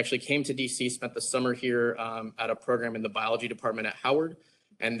 he actually came to DC, spent the summer here at a program in the biology department at Howard.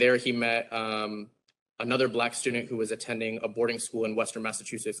 And there he met another black student who was attending a boarding school in Western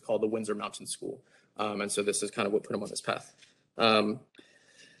Massachusetts called the Windsor Mountain School. And so this is kind of what put him on this path. And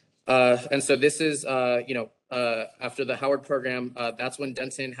so this is, after the Howard program, that's when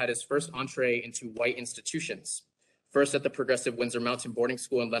Denton had his first entree into white institutions. First at the progressive Windsor Mountain Boarding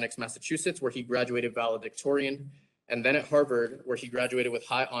School in Lenox, Massachusetts, where he graduated valedictorian, and then at Harvard, where he graduated with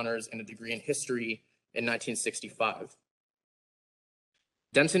high honors and a degree in history in 1965.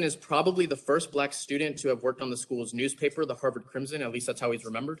 Denton is probably the first black student to have worked on the school's newspaper, the Harvard Crimson, at least that's how he's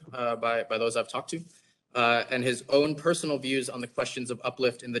remembered by those I've talked to. And his own personal views on the questions of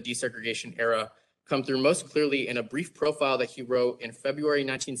uplift in the desegregation era come through most clearly in a brief profile that he wrote in February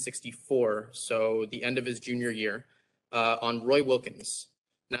 1964, so the end of his junior year, on Roy Wilkins,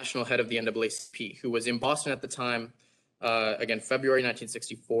 national head of the NAACP, who was in Boston at the time, again, February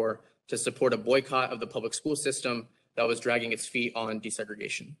 1964, to support a boycott of the public school system that was dragging its feet on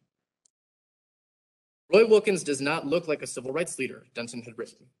desegregation. Roy Wilkins does not look like a civil rights leader, Denton had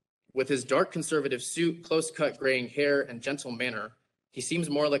written. With his dark conservative suit, close-cut graying hair, and gentle manner, he seems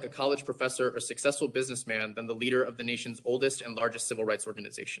more like a college professor or successful businessman than the leader of the nation's oldest and largest civil rights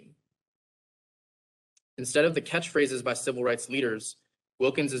organization. Instead of the catchphrases by civil rights leaders,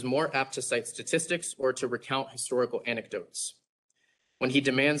 Wilkins is more apt to cite statistics or to recount historical anecdotes. When he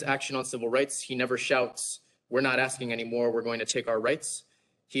demands action on civil rights, he never shouts, "We're not asking anymore, we're going to take our rights."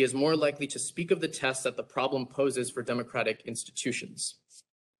 He is more likely to speak of the tests that the problem poses for democratic institutions.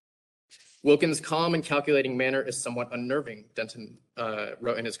 Wilkins' calm and calculating manner is somewhat unnerving, Denton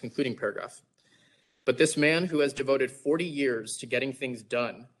wrote in his concluding paragraph. But this man who has devoted 40 years to getting things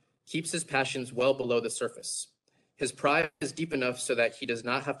done keeps his passions well below the surface. His pride is deep enough so that he does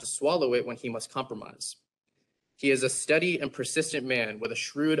not have to swallow it when he must compromise. He is a steady and persistent man with a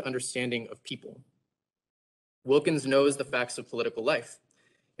shrewd understanding of people. Wilkins knows the facts of political life.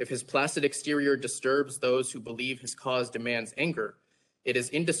 If his placid exterior disturbs those who believe his cause demands anger, it is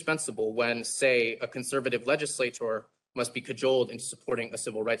indispensable when, say, a conservative legislator must be cajoled into supporting a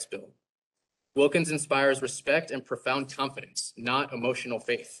civil rights bill. Wilkins inspires respect and profound confidence, not emotional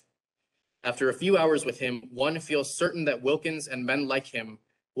faith. After a few hours with him, one feels certain that Wilkins and men like him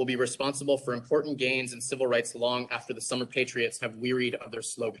will be responsible for important gains in civil rights long after the summer patriots have wearied of their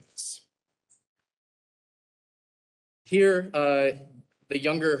slogans. Here, the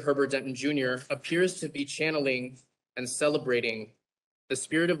younger Herbert Denton Jr. appears to be channeling and celebrating the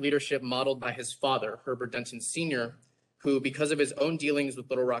spirit of leadership modeled by his father, Herbert Denton Sr., who, because of his own dealings with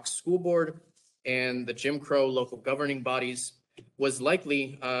Little Rock School Board and the Jim Crow local governing bodies, was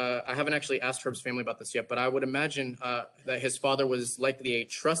likely, I haven't actually asked Herb's family about this yet, but I would imagine that his father was likely a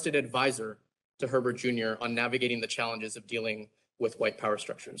trusted advisor to Herbert Jr. on navigating the challenges of dealing with white power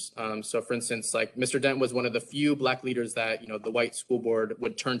structures. So for instance, like Mr. Dent was one of the few Black leaders that, the white school board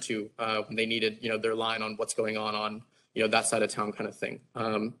would turn to when they needed, their line on what's going on, that side of town kind of thing.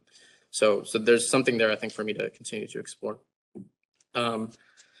 So there's something there, I think, for me to continue to explore.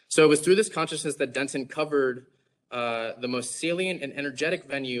 So it was through this consciousness that Denton covered the most salient and energetic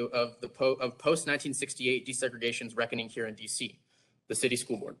venue of post-1968 desegregation's reckoning here in DC, the city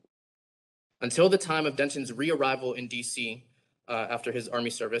school board. Until the time of Denton's re-arrival in DC after his Army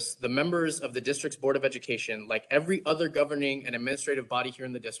service, the members of the district's Board of Education, like every other governing and administrative body here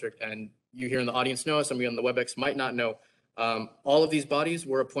in the district, and you here in the audience know, some of you on the WebEx might not know, all of these bodies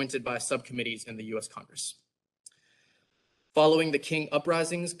were appointed by subcommittees in the US Congress. Following the King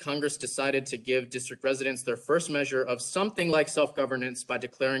uprisings, Congress decided to give district residents their first measure of something like self-governance by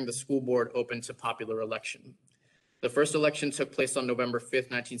declaring the school board open to popular election. The first election took place on November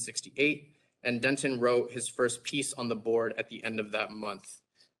 5th, 1968, and Denton wrote his first piece on the board at the end of that month.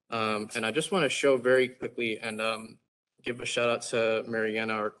 And I just want to show very quickly and give a shout out to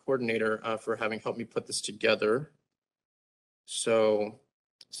Mariana, our coordinator, for having helped me put this together. So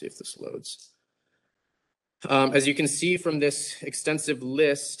let's see if this loads. As you can see from this extensive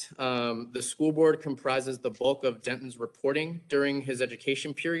list, the school board comprises the bulk of Denton's reporting during his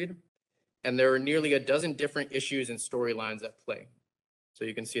education period, and there are nearly a dozen different issues and storylines at play. So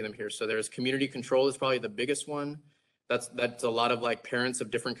you can see them here. So there's community control is probably the biggest one. That's a lot of like parents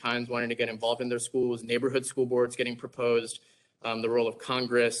of different kinds wanting to get involved in their schools, neighborhood school boards getting proposed, the role of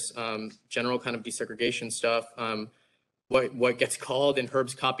Congress, general kind of desegregation stuff. What gets called in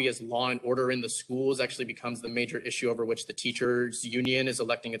Herb's copy as law and order in the schools actually becomes the major issue over which the teachers union is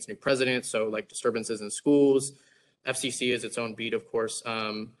electing its new president. So like disturbances in schools, FCC is its own beat, of course.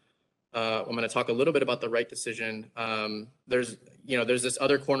 I'm going to talk a little bit about the right decision. There's this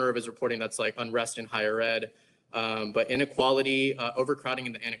other corner of his reporting that's like unrest in higher ed, but inequality, overcrowding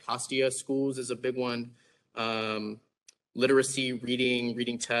in the Anacostia schools is a big one. Literacy,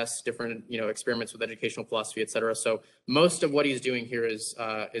 reading tests, different experiments with educational philosophy, et cetera. So most of what he's doing here is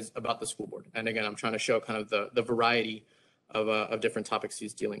about the school board. And again, I'm trying to show kind of the variety of different topics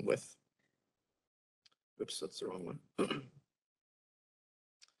he's dealing with. Oops, that's the wrong one.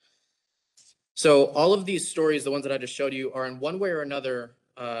 So all of these stories, the ones that I just showed you, are in one way or another,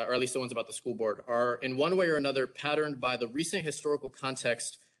 or at least the ones about the school board, are in one way or another patterned by the recent historical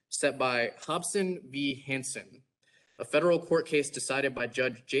context set by Hobson v. Hansen, a federal court case decided by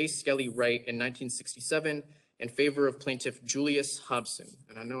Judge J. Skelly Wright in 1967 in favor of plaintiff Julius Hobson.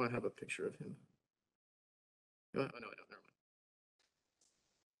 And I know I have a picture of him. Oh, no, I don't. Never mind.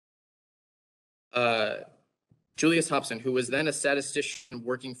 Julius Hobson, who was then a statistician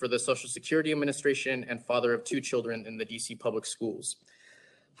working for the Social Security Administration and father of 2 children in the DC public schools.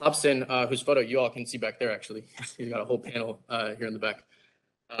 Hobson, whose photo you all can see back there, actually. He's got a whole panel here in the back.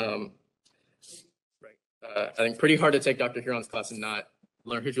 I think pretty hard to take Dr. Huron's class and not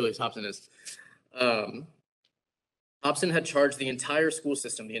learn who Julius Hobson is. Hobson had charged the entire school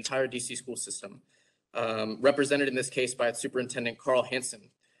system, the entire DC school system, represented in this case by its superintendent, Carl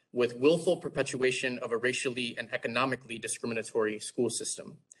Hansen, with willful perpetuation of a racially and economically discriminatory school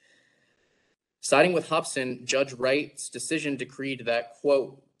system. Siding with Hobson, Judge Wright's decision decreed that,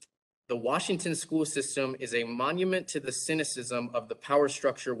 quote, "The Washington school system is a monument to the cynicism of the power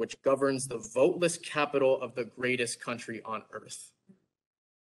structure which governs the voteless capital of the greatest country on earth."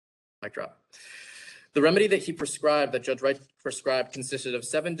 Mic drop. The remedy that he prescribed, that Judge Wright prescribed, consisted of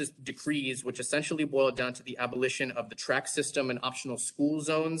 7 decrees, which essentially boiled down to the abolition of the track system and optional school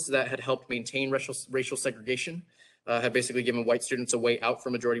zones that had helped maintain racial segregation, had basically given white students a way out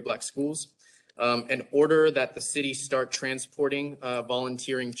from majority Black schools. An order that the city start transporting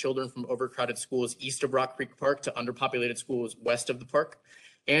volunteering children from overcrowded schools east of Rock Creek Park to underpopulated schools west of the park,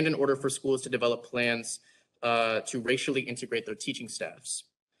 and an order for schools to develop plans to racially integrate their teaching staffs.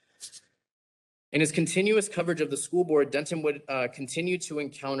 In his continuous coverage of the school board, Denton would continue to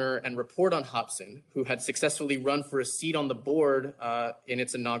encounter and report on Hobson, who had successfully run for a seat on the board in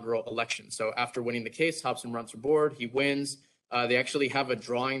its inaugural election. So after winning the case, Hobson runs for board, he wins. They actually have a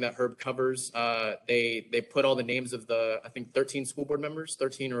drawing that Herb covers. They put all the names of the, I think, 13 school board members,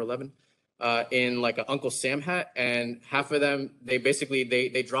 13 or 11, in like an Uncle Sam hat, and half of them, they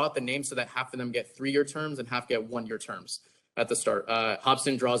draw out the names so that half of them get 3-year terms and half get 1-year terms at the start.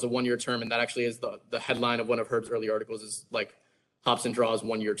 Hobson draws a 1-year term, and that actually is the headline of one of Herb's early articles, is like, Hobson draws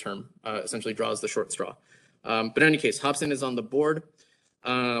 1-year term, essentially draws the short straw. But in any case, Hobson is on the board.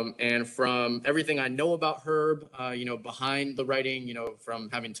 And from everything I know about Herb, behind the writing, from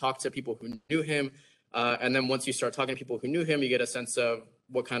having talked to people who knew him, and then once you start talking to people who knew him, you get a sense of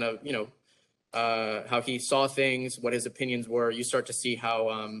what kind of, how he saw things, what his opinions were. You start to see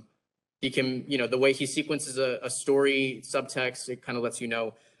how he can, the way he sequences a story subtext, it kind of lets you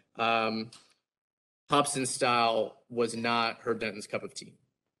know Hobson's style was not Herb Denton's cup of tea.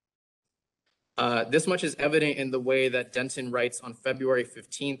 This much is evident in the way that Denton writes on February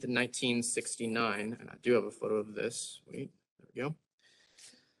 15th, 1969, and I do have a photo of this. Wait, there we go.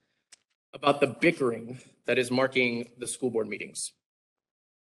 About the bickering that is marking the school board meetings.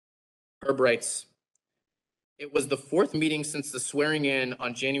 Herb writes, "It was the 4th meeting since the swearing in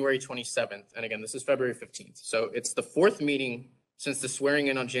on January 27th. And again, this is February 15th. So it's the 4th meeting since the swearing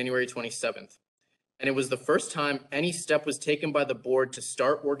in on January 27th. And it was the first time any step was taken by the board to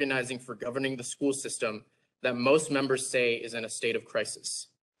start organizing for governing the school system that most members say is in a state of crisis.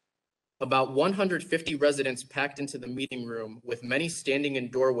 About 150 residents packed into the meeting room, with many standing in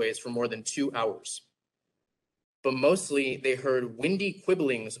doorways for more than 2 hours. But mostly they heard windy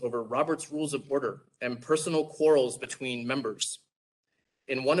quibblings over Robert's Rules of Order and personal quarrels between members.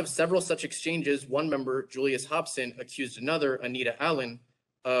 In one of several such exchanges, one member, Julius Hobson, accused another, Anita Allen,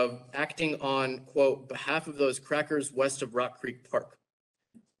 of acting on, quote, behalf of those crackers west of Rock Creek Park.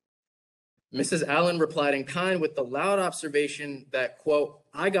 Mrs. Allen replied in kind with the loud observation that, quote,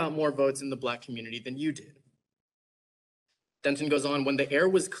 I got more votes in the Black community than you did. Denton goes on, when the air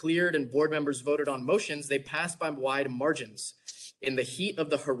was cleared and board members voted on motions, they passed by wide margins. In the heat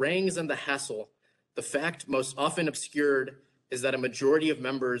of the harangues and the hassle, the fact most often obscured is that a majority of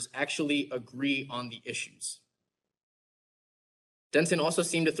members actually agree on the issues. Denton also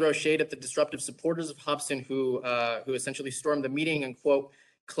seemed to throw shade at the disruptive supporters of Hobson who essentially stormed the meeting and, quote,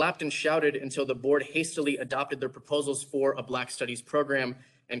 clapped and shouted until the board hastily adopted their proposals for a Black Studies program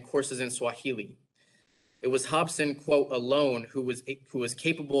and courses in Swahili. It was Hobson, quote, alone who was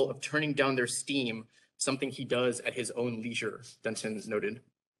capable of turning down their steam, something he does at his own leisure, Denton noted.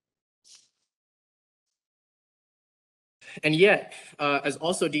 And yet, as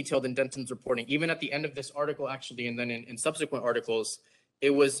also detailed in Denton's reporting, even at the end of this article, actually, and then in subsequent articles, it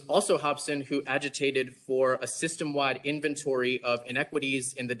was also Hobson who agitated for a system-wide inventory of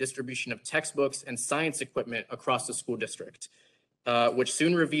inequities in the distribution of textbooks and science equipment across the school district, which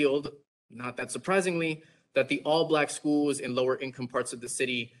soon revealed, not that surprisingly, that the all-Black schools in lower income parts of the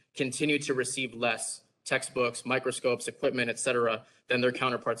city continue to receive less textbooks, microscopes, equipment, et cetera, than their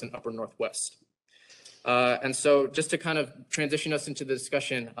counterparts in Upper Northwest. And so just to kind of transition us into the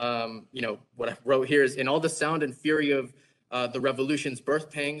discussion, what I wrote here is, in all the sound and fury of the revolution's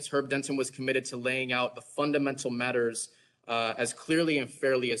birth pangs, Herb Denton was committed to laying out the fundamental matters as clearly and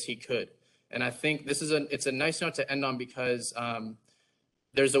fairly as he could. And I think this is it's a nice note to end on because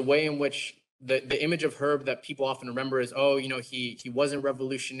there's a way in which the image of Herb that people often remember is, oh, you know, he wasn't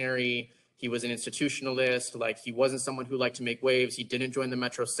revolutionary. He was an institutionalist. Like, he wasn't someone who liked to make waves. He didn't join the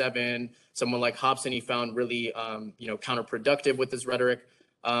Metro Seven. Someone like Hobson, he found really, you know, counterproductive with his rhetoric.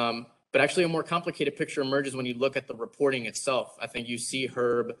 But actually, a more complicated picture emerges when you look at the reporting itself. I think you see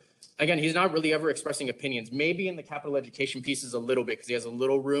Herb, again, he's not really ever expressing opinions. Maybe in the capital education pieces a little bit, because he has a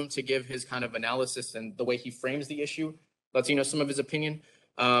little room to give his kind of analysis, and the way he frames the issue lets you know some of his opinion.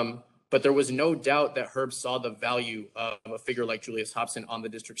 But there was no doubt that Herb saw the value of a figure like Julius Hobson on the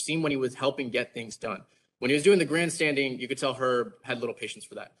district scene when he was helping get things done. When he was doing the grandstanding, you could tell Herb had little patience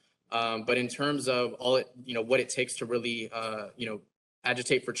for that. But in terms of all it, you know, what it takes to really, you know,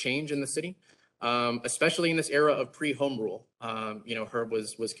 agitate for change in the city, especially in this era of pre-home rule, you know, Herb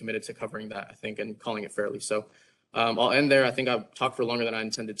was committed to covering that, I think, and calling it fairly. So I'll end there. I think I've talked for longer than I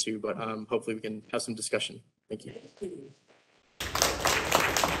intended to, but hopefully we can have some discussion. Thank you.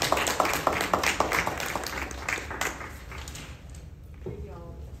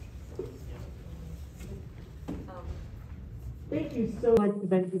 Thank you so much,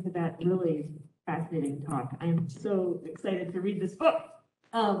 Benji, for that really fascinating talk. I'm so excited to read this book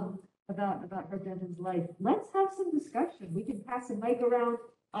about Herb Denton's life. Let's have some discussion. We can pass the mic around.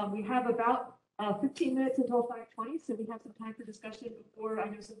 We have about 15 minutes until 5:20, so we have some time for discussion before I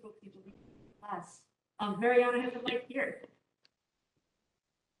know some folks need to leave class. Mariana has the mic here.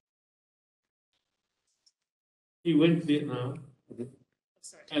 He went to Vietnam.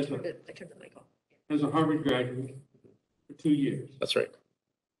 Sorry, As I turned the mic off. as a Harvard graduate for 2 years. That's right.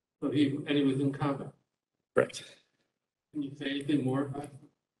 So he was in combat. Correct. Can you say anything more about it?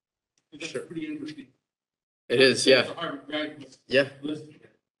 That's Sure. pretty interesting. It is, yeah. As a Harvard graduate. Yeah, Listed.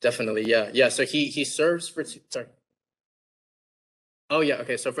 definitely. Yeah. Yeah. So he serves for, sorry. Oh, yeah.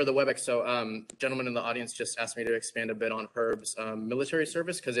 Okay. So for the WebEx, so gentlemen in the audience just asked me to expand a bit on Herb's military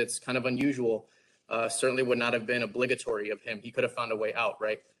service, because it's kind of unusual. Certainly would not have been obligatory of him. He could have found a way out,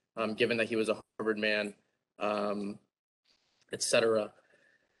 right? Given that he was a Harvard man, et cetera.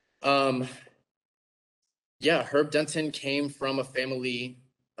 Yeah, Herb Denton came from a family,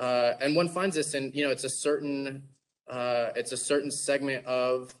 and one finds this in, you know, it's a certain segment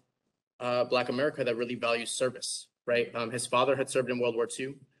of Black America that really values service, right? His father had served in World War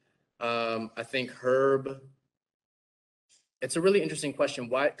II. I think Herb, it's a really interesting question.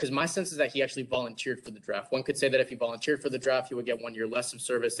 Why? Because my sense is that he actually volunteered for the draft. One could say that if he volunteered for the draft, he would get 1 year less of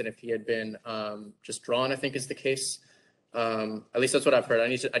service than if he had been just drawn, I think is the case. At least that's what I've heard.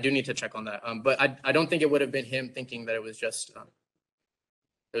 I do need to check on that. But I don't think it would have been him thinking that it was just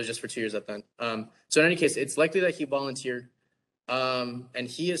for 2 years at then. So in any case, it's likely that he volunteered. And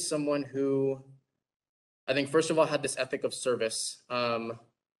he is someone who I think, first of all, had this ethic of service.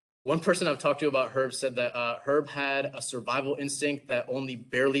 One person I've talked to about Herb said that Herb had a survival instinct that only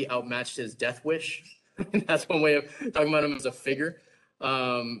barely outmatched his death wish. That's one way of talking about him as a figure.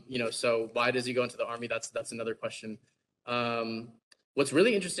 You know, so why does he go into the army? That's another question. What's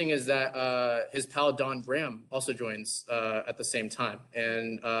really interesting is that his pal Don Graham also joins at the same time,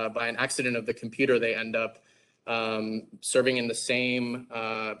 and by an accident of the computer, they end up serving in the same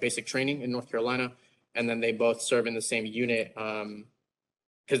basic training in North Carolina, and then they both serve in the same unit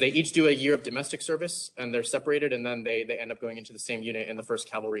because they each do a year of domestic service, and they're separated, and then they end up going into the same unit in the 1st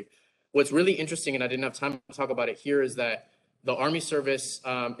Cavalry. What's really interesting, and I didn't have time to talk about it here, is that the Army service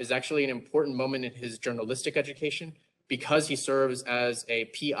is actually an important moment in his journalistic education, because he serves as a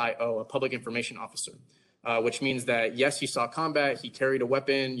PIO, a public information officer, which means that, yes, he saw combat, he carried a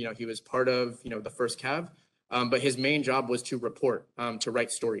weapon, you know, he was part of, you know, the 1st Cav, but his main job was to report, to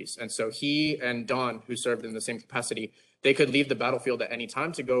write stories. And so he and Don, who served in the same capacity, they could leave the battlefield at any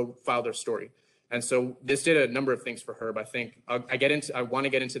time to go file their story. And so this did a number of things for Herb. I think I want to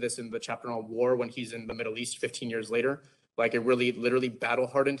get into this in the chapter on war when he's in the Middle East 15 years later. Like, it really literally battle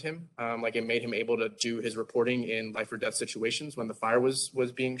hardened him. Like, it made him able to do his reporting in life or death situations when the fire was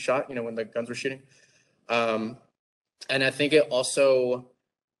being shot, you know, when the guns were shooting. And I think it also,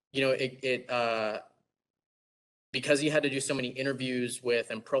 you know, because he had to do so many interviews with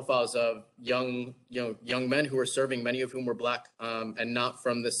and profiles of young men who were serving, many of whom were Black, and not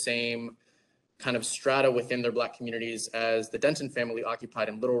from the same kind of strata within their Black communities as the Denton family occupied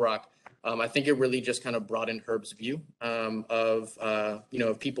in Little Rock. I think it really just kind of broadened Herb's view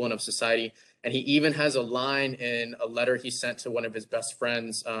of people and of society. And he even has a line in a letter he sent to one of his best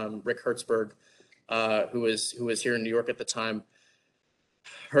friends, Rick Hertzberg, who was here in New York at the time.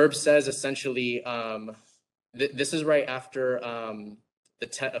 Herb says essentially, this is right after the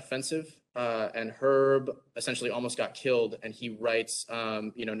Tet offensive, and Herb essentially almost got killed. And he writes,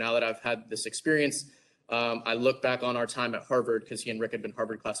 now that I've had this experience, I look back on our time at Harvard, because he and Rick had been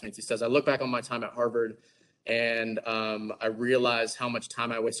Harvard classmates. He says, I look back on my time at Harvard and I realize how much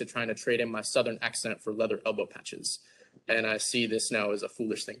time I wasted trying to trade in my Southern accent for leather elbow patches. And I see this now as a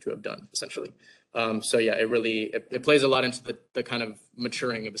foolish thing to have done, essentially. So yeah, it plays a lot into the kind of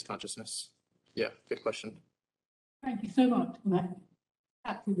maturing of his consciousness. Yeah, good question. Thank you so much for that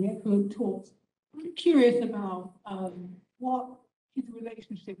absolutely excellent talk. I'm curious about what his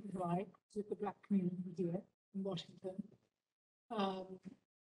relationship was like with the Black community here in Washington.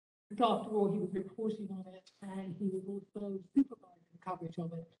 After all, he was reporting on it and he was also supervising coverage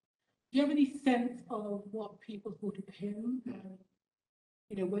of it. Do you have any sense of what people thought of him and,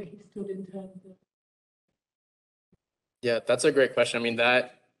 you know, where he stood in terms of? Yeah, that's a great question. I mean,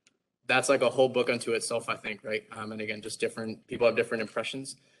 that's like a whole book unto itself, I think, right? And again, just different people have different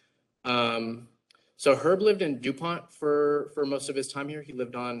impressions. So Herb lived in DuPont for most of his time here. He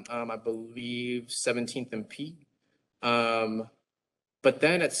lived on, I believe, 17th and P. But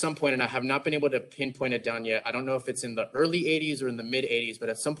then at some point, and I have not been able to pinpoint it down yet, I don't know if it's in the early 80s or in the mid 80s, but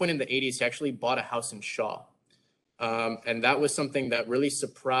at some point in the 80s, he actually bought a house in Shaw. And that was something that really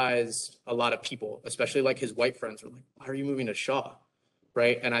surprised a lot of people, especially like his white friends were like, why are you moving to Shaw?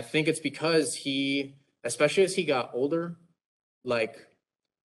 Right. And I think it's because he, especially as he got older, like,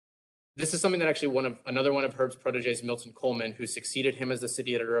 this is something that actually another one of Herb's proteges, Milton Coleman, who succeeded him as the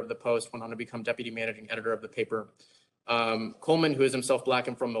city editor of the Post, went on to become deputy managing editor of the paper. Coleman, who is himself Black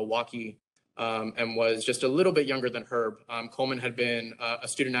and from Milwaukee, and was just a little bit younger than Herb. Coleman had been a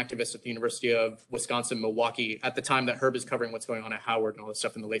student activist at the University of Wisconsin-Milwaukee at the time that Herb is covering what's going on at Howard and all this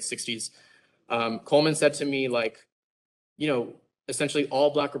stuff in the late 60s. Coleman said to me, like, you know, essentially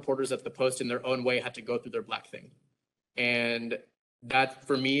all Black reporters at the Post in their own way had to go through their Black thing. And that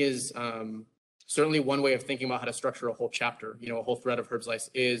for me is certainly one way of thinking about how to structure a whole chapter, you know, a whole thread of Herb's life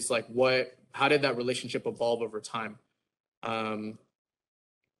is like, how did that relationship evolve over time?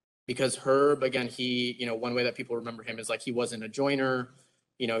 Because Herb, again, you know, one way that people remember him is like, he wasn't a joiner.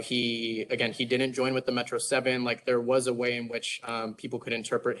 You know, he didn't join with the Metro 7. Like there was a way in which people could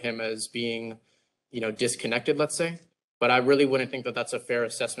interpret him as being, you know, disconnected, let's say. But I really wouldn't think that that's a fair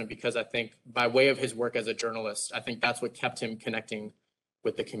assessment, because I think by way of his work as a journalist, I think that's what kept him connecting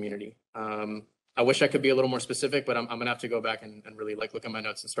with the community. I wish I could be a little more specific, but I'm gonna have to go back and really like look at my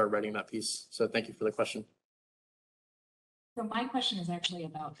notes and start writing that piece. So thank you for the question. So my question is actually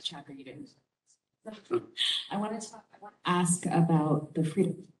about the chapter you didn't. I want to ask about the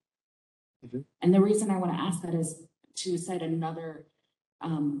freedom. Mhm. And the reason I want to ask that is to cite another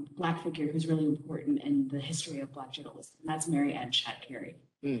Black figure who's really important in the history of Black journalism, and that's Mary Ann Shadd Cary.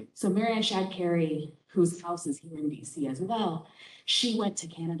 So Mary Ann Shadd Cary, whose house is here in DC as well, she went to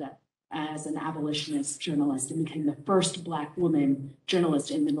Canada as an abolitionist journalist and became the first Black woman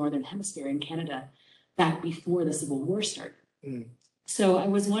journalist in the Northern Hemisphere in Canada back before the Civil War started. So I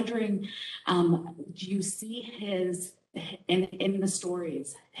was wondering, do you see in the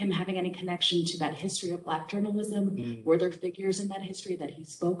stories, him having any connection to that history of Black journalism? Were there figures in that history that he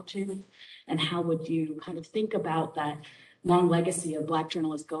spoke to? And how would you kind of think about that long legacy of Black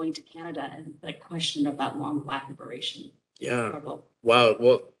journalists going to Canada and that question of that long Black liberation struggle? Wow.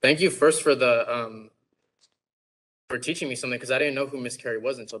 Well, thank you first for for teaching me something, because I didn't know who Miss Cary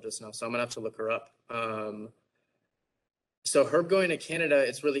was until just now. So I'm gonna have to look her up. So Herb going to Canada,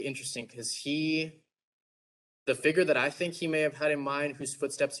 it's really interesting because the figure that I think he may have had in mind, whose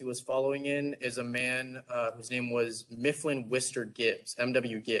footsteps he was following in, is a man whose name was Mifflin Wister Gibbs,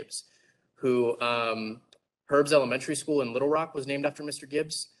 M.W. Gibbs, who Herb's elementary school in Little Rock was named after Mr.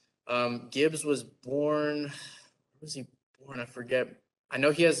 Gibbs. Gibbs was born, where was he born? I forget. I know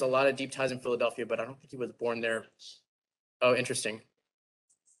he has a lot of deep ties in Philadelphia, but I don't think he was born there. Oh, interesting.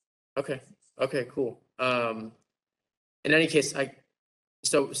 Okay, cool. In any case,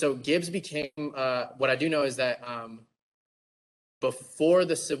 so Gibbs became, what I do know is that before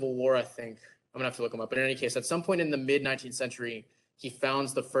the Civil War, I think, I'm gonna have to look him up, but in any case, at some point in the mid 19th century, he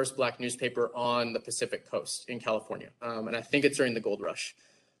founds the first Black newspaper on the Pacific coast in California. And I think it's during the Gold Rush.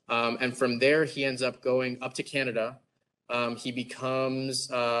 And from there, he ends up going up to Canada. He becomes,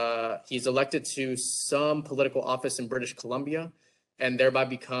 he's elected to some political office in British Columbia, and thereby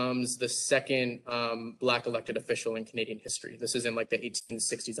becomes the second Black elected official in Canadian history. This is in like the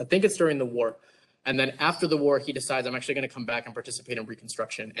 1860s. I think it's during the war. And then after the war, he decides, I'm actually going to come back and participate in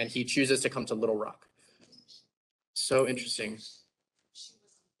Reconstruction. And he chooses to come to Little Rock. So interesting.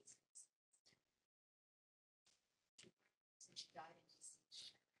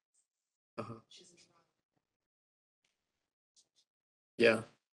 Yeah.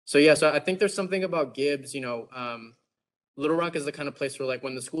 So I think there's something about Gibbs, you know, Little Rock is the kind of place where like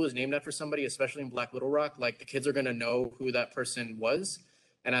when the school is named after somebody, especially in Black Little Rock, like the kids are going to know who that person was.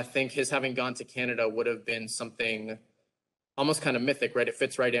 And I think his having gone to Canada would have been something almost kind of mythic, right? It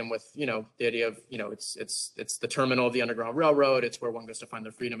fits right in with, you know, the idea of, you know, it's the terminal of the Underground Railroad. It's where one goes to find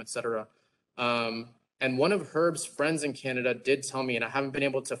their freedom, et cetera. And one of Herb's friends in Canada did tell me, and I haven't been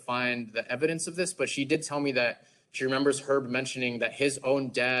able to find the evidence of this, but she did tell me that she remembers Herb mentioning that his own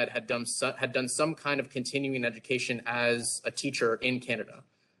dad had done some kind of continuing education as a teacher in Canada.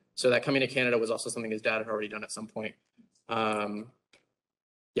 So that coming to Canada was also something his dad had already done at some point. Yeah.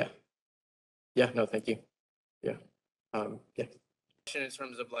 Yeah, no, thank you. Yeah. Yeah. In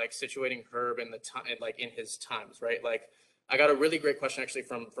terms of like situating Herb in the time, like in his times, right? Like I got a really great question actually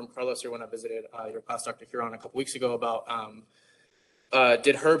from Carlos here when I visited your class, Dr. Huron, a couple weeks ago about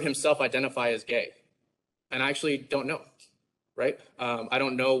did Herb himself identify as gay? And I actually don't know, right? I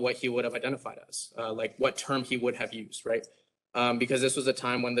don't know what he would have identified as, like what term he would have used, right? Because this was a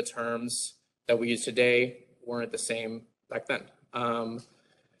time when the terms that we use today weren't the same back then.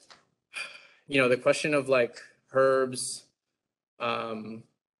 You know, the question of like Herb's, I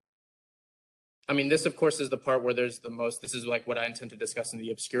mean, this of course is the part where there's the most, this is like what I intend to discuss in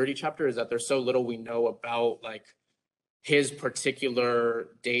the obscurity chapter, is that there's so little we know about like his particular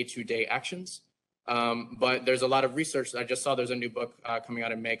day-to-day actions. But there's a lot of research. I just saw there's a new book coming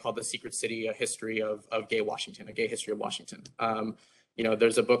out in May called The Secret City, A History of Gay Washington, A Gay History of Washington. You know,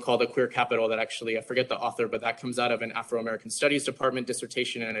 there's a book called The Queer Capital that actually, I forget the author, but that comes out of an Afro-American Studies Department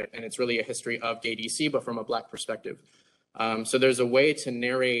dissertation, and it's really a history of gay DC, but from a Black perspective. So there's a way to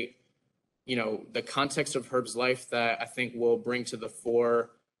narrate, you know, the context of Herb's life that I think will bring to the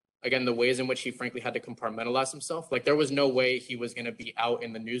fore, again, the ways in which he frankly had to compartmentalize himself. Like there was no way he was going to be out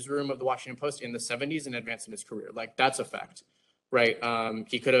in the newsroom of the Washington Post in the 70s and advancing his career. Like that's a fact, right?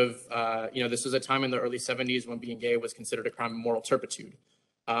 He could have, you know, this was a time in the early 70s when being gay was considered a crime of moral turpitude.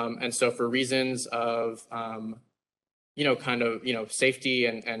 And so for reasons of, you know, kind of, you know, safety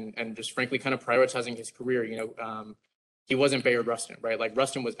and just frankly kind of prioritizing his career, you know, he wasn't Bayard Rustin, right? Like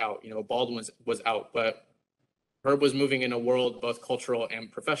Rustin was out, you know, Baldwin was out, but Herb was moving in a world, both cultural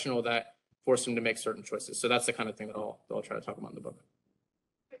and professional, that forced him to make certain choices. So that's the kind of thing that I'll try to talk about in the book.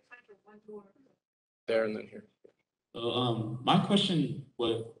 There and then here. My question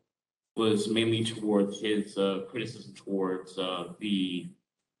was mainly towards his criticism towards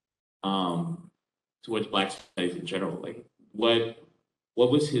towards Black studies in general. Like,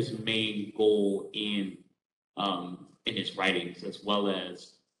 what was his main goal in his writings, as well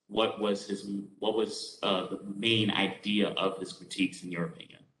as what was the main idea of his critiques, in your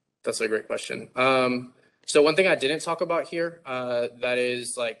opinion? That's a great question. So one thing I didn't talk about here that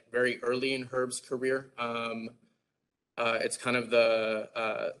is like very early in Herb's career. It's kind of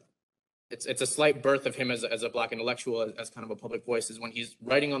the it's a slight birth of him as a Black intellectual, as kind of a public voice, is when he's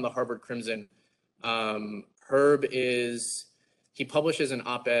writing on the Harvard Crimson. Herb he publishes an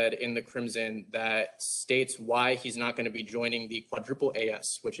op-ed in the Crimson that states why he's not going to be joining the quadruple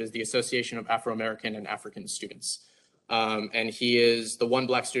AS, which is the Association of Afro-American and African Students. And he is the one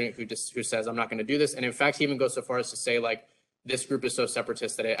Black student who says, I'm not going to do this. And in fact, he even goes so far as to say, like, this group is so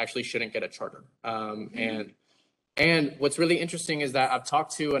separatist that it actually shouldn't get a charter. And what's really interesting is that I've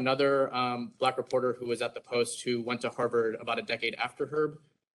talked to another Black reporter who was at the Post who went to Harvard about a decade after Herb,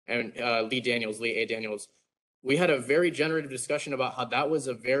 and Lee A. Daniels. We had a very generative discussion about how that was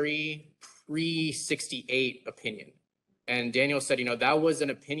a very pre-68 opinion. And Daniel said, you know, that was an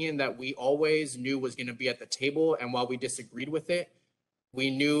opinion that we always knew was going to be at the table. And while we disagreed with it,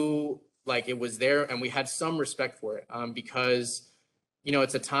 we knew like it was there and we had some respect for it because, you know,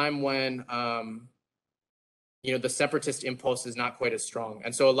 it's a time when, you know, the separatist impulse is not quite as strong.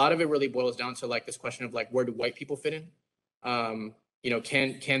 And so a lot of it really boils down to like this question of like, where do white people fit in? You know,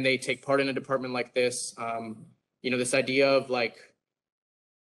 can they take part in a department like this? You know, this idea of like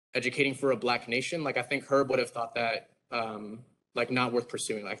educating for a Black nation, like I think Herb would have thought that like not worth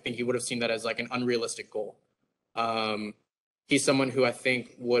pursuing. I think he would have seen that as like an unrealistic goal. He's someone who I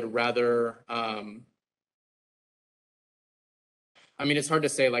think would rather, I mean, it's hard to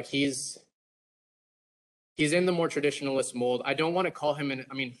say, like he's in the more traditionalist mold. I don't want to call him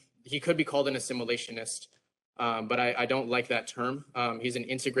I mean, he could be called an assimilationist, but I don't like that term. He's an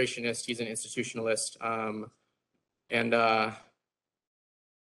integrationist, he's an institutionalist.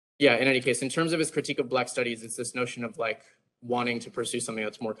 Yeah, in any case, in terms of his critique of Black studies, it's this notion of like wanting to pursue something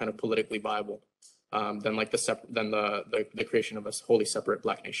that's more kind of politically viable than like the creation of a wholly separate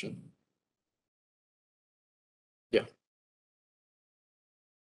Black nation. Yeah.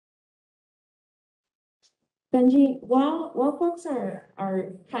 Benji, while folks are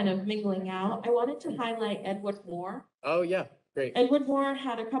kind of mingling out, I wanted to highlight Edward Moore, Oh, yeah, great. Edward Moore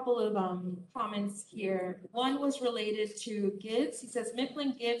had a couple of comments here. One was related to Gibbs. He says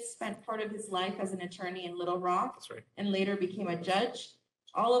Mifflin Gibbs spent part of his life as an attorney in Little Rock. That's right. And later became a judge.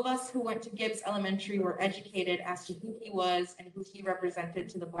 All of us who went to Gibbs Elementary were educated as to who he was and who he represented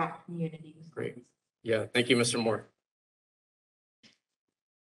to the Black community. Great. Yeah, thank you, Mr. Moore.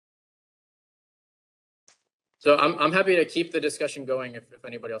 So I'm happy to keep the discussion going if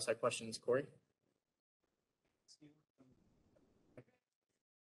anybody else had questions. Corey?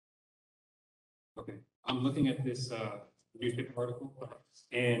 Okay, I'm looking at this newspaper article,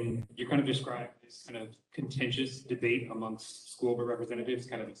 and you kind of describe this kind of contentious debate amongst school board representatives,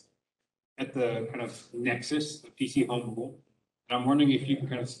 kind of at the kind of nexus of PC home rule. And I'm wondering if you can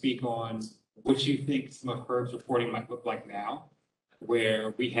kind of speak on what you think some of Herb's reporting might look like now,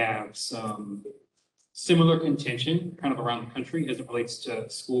 where we have some similar contention kind of around the country as it relates to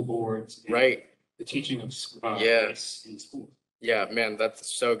school boards and Right. the teaching of Yes. in schools. Yeah, man, that's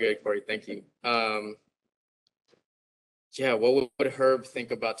so good, Corey. Thank you. Yeah, what would Herb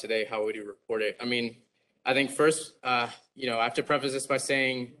think about today? How would he report it? I mean, I think first, you know, I have to preface this by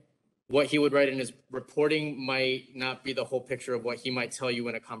saying what he would write in his reporting might not be the whole picture of what he might tell you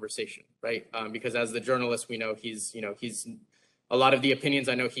in a conversation, right? Because as the journalist, we know he's a lot of the opinions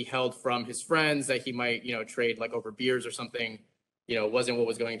I know he held from his friends that he might, trade like over beers or something, wasn't what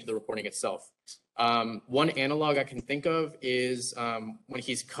was going into the reporting itself. One analog I can think of is when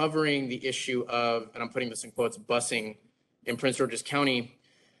he's covering the issue of, and I'm putting this in quotes, busing in Prince George's County.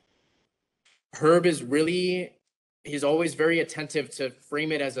 Herb is he's always very attentive to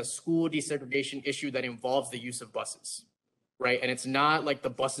frame it as a school desegregation issue that involves the use of buses, right? And it's not like the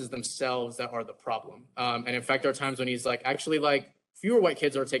buses themselves that are the problem. And in fact, there are times when he's like, actually, like fewer white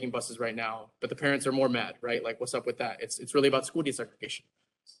kids are taking buses right now, but the parents are more mad, right? Like, what's up with that? It's really about school desegregation.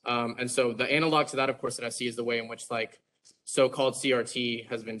 And so the analog to that, of course, that I see is the way in which like so-called CRT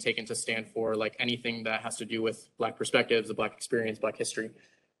has been taken to stand for like anything that has to do with Black perspectives, the Black experience, Black history.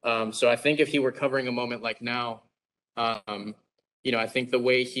 So I think if he were covering a moment like now, I think the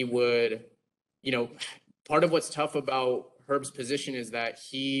way he would, part of what's tough about Herb's position is that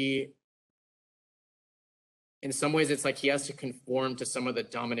in some ways, it's like he has to conform to some of the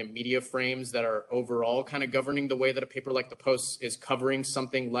dominant media frames that are overall kind of governing the way that a paper like the Post is covering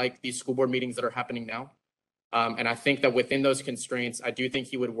something like these school board meetings that are happening now. And I think that within those constraints, I do think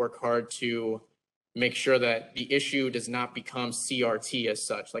he would work hard to make sure that the issue does not become CRT as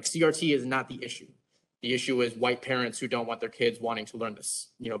such. Like CRT is not the issue. The issue is white parents who don't want their kids wanting to learn this,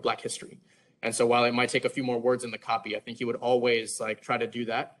 Black history. And so while it might take a few more words in the copy, I think he would always like try to do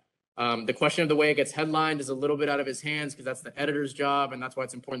that. The question of the way it gets headlined is a little bit out of his hands because that's the editor's job. And that's why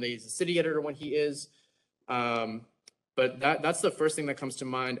it's important that he's a city editor when he is. But that's the first thing that comes to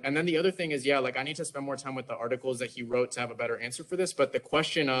mind. And then the other thing is, like I need to spend more time with the articles that he wrote to have a better answer for this. But the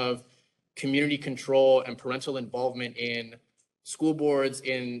question of community control and parental involvement in school boards,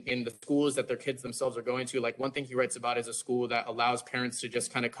 in the schools that their kids themselves are going to, like one thing he writes about is a school that allows parents to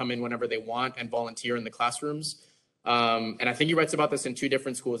just kind of come in whenever they want and volunteer in the classrooms. And I think he writes about this in two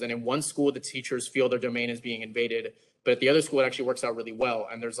different schools. And in one school, the teachers feel their domain is being invaded, but at the other school, it actually works out really well.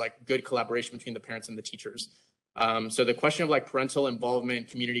 And there's like good collaboration between the parents and the teachers. So the question of like parental involvement,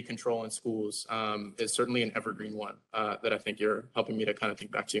 community control in schools is certainly an evergreen one that I think you're helping me to kind of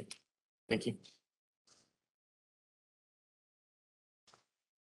think back to. Thank you.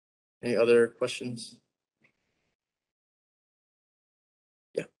 Any other questions?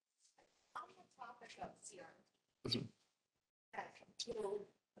 Yeah. On the topic of CR, Mhm.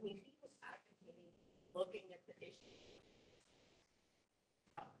 I mean, he was advocating looking at the issue.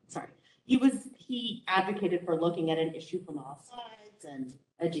 Sorry, he advocated for looking at an issue from all sides and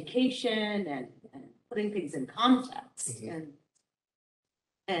education and putting things in context. Mhm.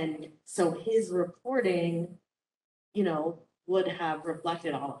 And so his reporting, would have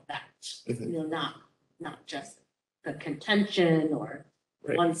reflected all of that, Mhm. not just the contention or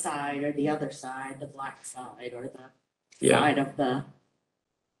Right. one side or the other side, the Black side or the Yeah. side of the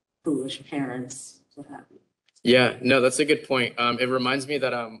foolish parents, what have you. Yeah, no, that's a good point. It reminds me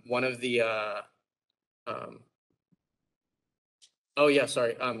that one of the oh yeah,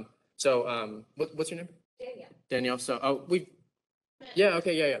 sorry. What's your name? Danielle. Danielle. So okay,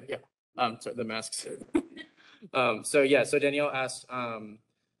 yeah. Sorry, the masks. So Danielle asked, kind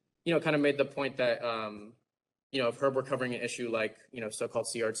of made the point that if Herb were covering an issue like, so-called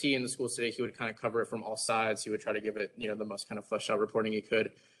CRT in the schools today, he would kind of cover it from all sides. He would try to give it, the most kind of fleshed out reporting he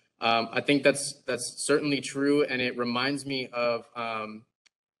could. I think that's certainly true. And it reminds me of,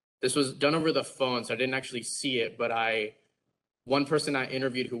 this was done over the phone, so I didn't actually see it, but one person I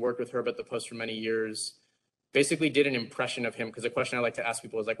interviewed who worked with Herb at the Post for many years basically did an impression of him, because the question I like to ask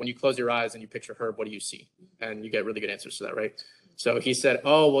people is like, when you close your eyes and you picture Herb, what do you see? And you get really good answers to that, right? So he said,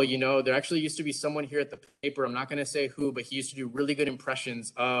 oh, well, you know, there actually used to be someone here at the paper, I'm not going to say who, but he used to do really good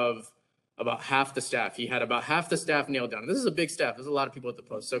impressions of about half the staff. He had about half the staff nailed down. This is a big staff. There's a lot of people at the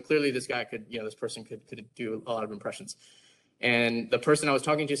Post. So clearly this guy could, you know, this person could do a lot of impressions. And the person I was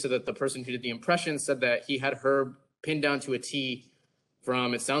talking to said that the person who did the impression said that he had Herb pinned down to a T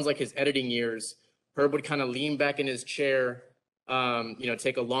from, it sounds like, his editing years. Herb would kind of lean back in his chair, you know,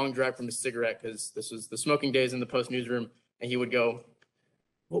 take a long drag from his cigarette, because this was the smoking days in the Post newsroom. And he would go,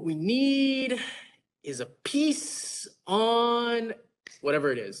 what we need is a piece on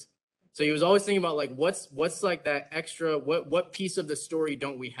whatever it is. So he was always thinking about like, what's like that extra, what piece of the story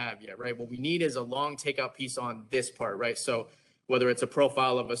don't we have yet, right? What we need is a long takeout piece on this part, right? So whether it's a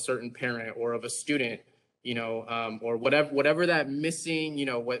profile of a certain parent or of a student, you know, or whatever that missing, you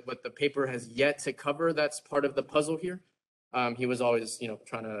know, what the paper has yet to cover, that's part of the puzzle here. He was always, you know,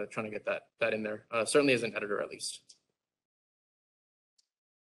 trying to get that in there, certainly as an editor, at least.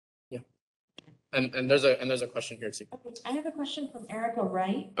 Yeah. And there's a question here too. Okay, I have a question from Erica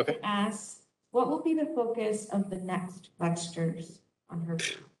Wright. Okay. Who asks, what will be the focus of the next lectures on her?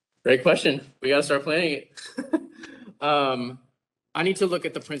 Great question. We got to start planning it. I need to look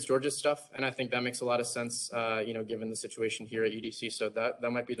at the Prince George's stuff, and I think that makes a lot of sense, you know, given the situation here at UDC. So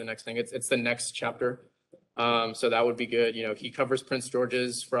that might be the next thing. It's the next chapter. So that would be good. You know, he covers Prince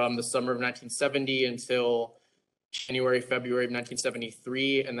George's from the summer of 1970 until January, February of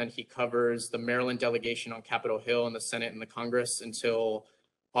 1973, and then he covers the Maryland delegation on Capitol Hill in the Senate and the Congress until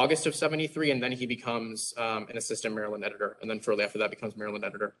August of 73, and then he becomes an assistant Maryland editor, and then shortly after that becomes Maryland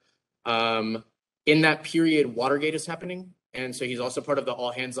editor. In that period, Watergate is happening, and so he's also part of the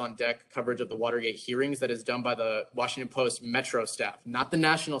all hands on deck coverage of the Watergate hearings that is done by the Washington Post Metro staff, not the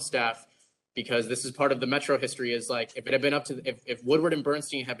national staff, because this is part of the Metro history. Is like, if it had been up to, if Woodward and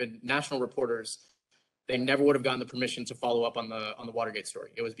Bernstein had been national reporters, they never would have gotten the permission to follow up on the Watergate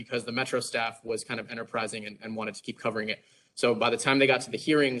story. It was because the Metro staff was kind of enterprising and wanted to keep covering it. So by the time they got to the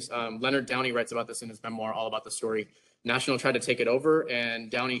hearings, Leonard Downey writes about this in his memoir, All About the Story. National tried to take it over, and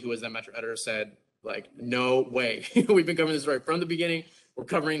Downey, who was the Metro editor, said, like, no way. We've been covering this story from the beginning. We're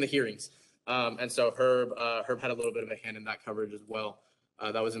covering the hearings. And so Herb had a little bit of a hand in that coverage as well.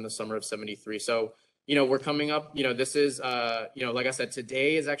 That was in the summer of 73. So, you know, we're coming up, you know, this is, you know, like I said,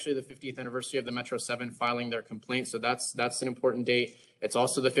 today is actually the 50th anniversary of the Metro 7 filing their complaint. So that's an important date. It's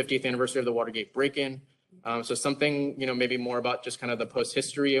also the 50th anniversary of the Watergate break-in. So something, you know, maybe more about just kind of the Post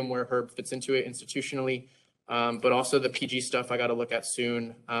history and where Herb fits into it institutionally, but also the PG stuff I got to look at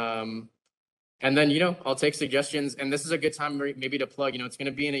soon. And then, you know, I'll take suggestions, and this is a good time maybe to plug, you know, it's going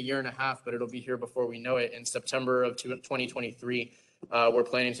to be in a year and a half, but it'll be here before we know it. In September of 2023, we're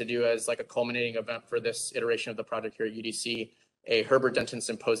planning to do, as like a culminating event for this iteration of the project here at UDC, a Herbert Denton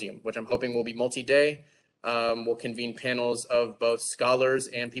Symposium, which I'm hoping will be multi-day. We'll convene panels of both scholars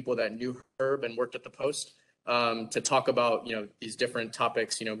and people that knew Herb and worked at the Post to talk about, you know, these different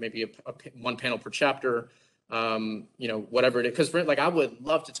topics, you know, maybe one panel per chapter, you know, whatever it is. Because like, I would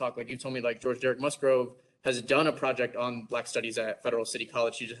love to talk, like you told me, like George Derek Musgrove has done a project on Black Studies at Federal City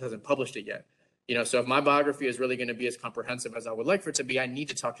College. He just hasn't published it yet. You know, so if my biography is really going to be as comprehensive as I would like for it to be, I need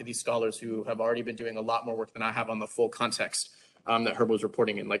to talk to these scholars who have already been doing a lot more work than I have on the full context that Herb was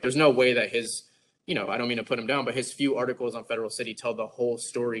reporting in. Like, there's no way that his, you know, I don't mean to put him down, but his few articles on Federal City tell the whole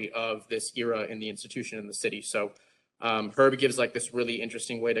story of this era in the institution in the city. So Herb gives like this really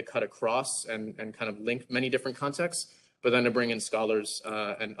interesting way to cut across and kind of link many different contexts, but then to bring in scholars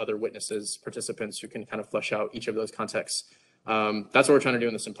and other witnesses, participants who can kind of flesh out each of those contexts. That's what we're trying to do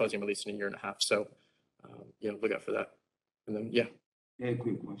in the symposium, at least in a year and a half. So, you know, look out for that. And then, yeah. Yeah,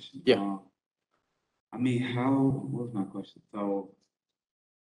 quick question. Yeah. I mean, what was my question? So,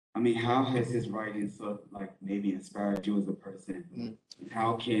 I mean, how has his writing sort of like maybe inspired you as a person? And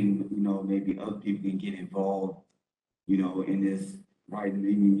how can, you know, maybe other people can get involved, you know, in this writing,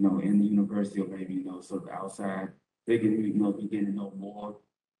 maybe, you know, in the university, or maybe, you know, sort of outside, they can, you know, begin to know more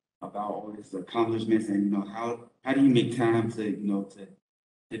about all his accomplishments, and, you know, how do you make time to, you know,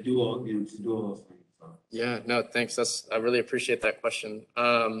 to do all, you know, to do all those things? So. Yeah, no, thanks. I really appreciate that question.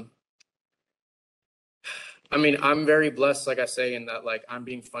 I mean, I'm very blessed, like I say, in that, like, I'm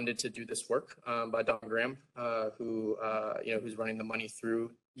being funded to do this work by Don Graham, who, you know, who's running the money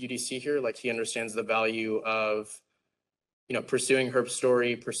through UDC here. Like, he understands the value of, you know, pursuing Herb's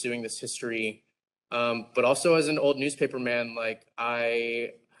story, pursuing this history, but also as an old newspaper man, like,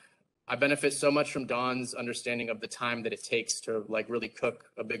 I benefit so much from Don's understanding of the time that it takes to, like, really cook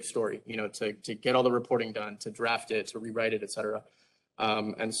a big story, you know, to get all the reporting done, to draft it, to rewrite it, et cetera.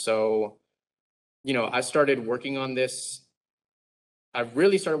 And so, I started working on this. I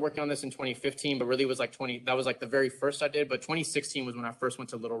really started working on this in 2015, but really was like that was like the very first I did. But 2016 was when I first went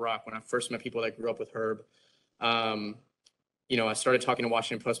to Little Rock, when I first met people that grew up with Herb. I started talking to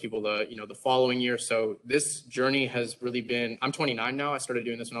Washington Post people the following year. So this journey has really been, I'm 29 now. I started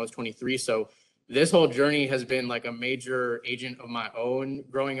doing this when I was 23. So this whole journey has been like a major agent of my own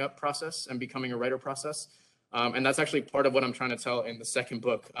growing up process and becoming a writer process. And that's actually part of what I'm trying to tell in the second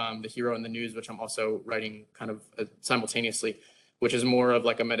book, The Hero in the News, which I'm also writing kind of simultaneously, which is more of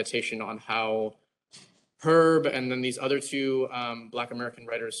like a meditation on how Herb and then these other two Black American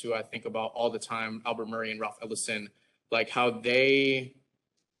writers who I think about all the time, Albert Murray and Ralph Ellison, like how they,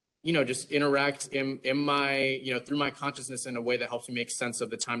 just interact in my, through my consciousness in a way that helps me make sense of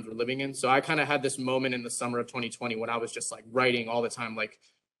the times we're living in. So I kind of had this moment in the summer of 2020 when I was just like writing all the time, like,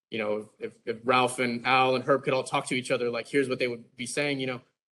 if Ralph and Al and Herb could all talk to each other, like, here's what they would be saying,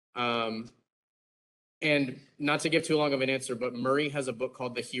 and not to give too long of an answer, but Murray has a book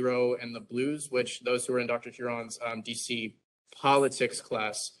called The Hero and the Blues, which those who are in Dr. Huron's DC politics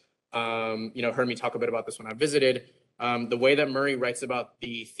class, heard me talk a bit about this when I visited. The way that Murray writes about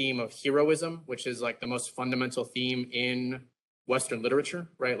the theme of heroism, which is like the most fundamental theme in Western literature,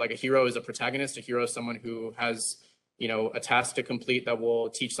 right? Like a hero is a protagonist. A hero is someone who has, a task to complete that will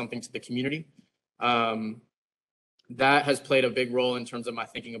teach something to the community. That has played a big role in terms of my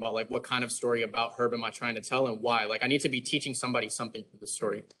thinking about like what kind of story about Herb am I trying to tell and why. Like I need to be teaching somebody something through the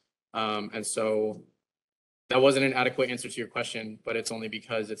story. And so that wasn't an adequate answer to your question, but it's only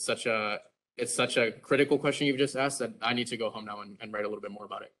because it's such a critical question you've just asked that I need to go home now and write a little bit more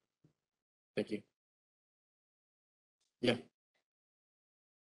about it. Thank you. Yeah.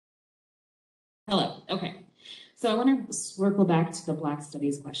 Hello. Okay. So I want to circle back to the Black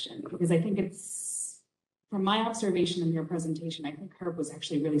Studies question, because I think it's, from my observation in your presentation, I think Herb was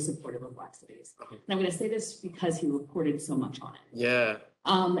actually really supportive of Black Studies. And I'm going to say this because he reported so much on it. Yeah.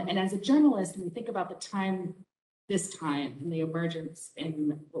 And as a journalist, when we think about this time, and the emergence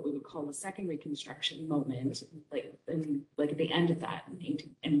in what we would call the second Reconstruction moment, like at the end of that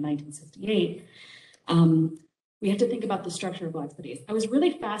in 1968, we have to think about the structure of Black Studies. I was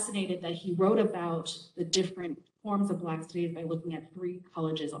really fascinated that he wrote about the different forms of Black Studies by looking at 3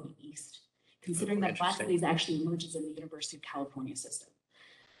 colleges on the East, considering that Black Studies actually emerges in the University of California system.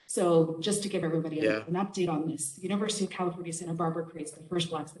 So just to give everybody an update on this, the University of California, Santa Barbara creates the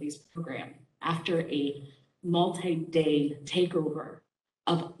first Black Studies program after a multi-day takeover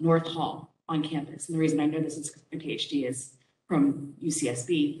of North Hall on campus. And the reason I know this is because my PhD is from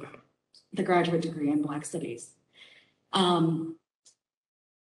UCSB, the graduate degree in Black Studies.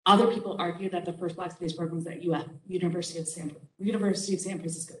 Other people argue that the first Black Studies program was at University of San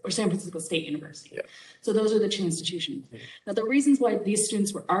Francisco, or San Francisco State University. Yeah. So those are the 2 institutions. Now, the reasons why these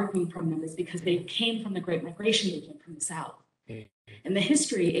students were arguing from them is because they came from the Great Migration, they came from the South. And the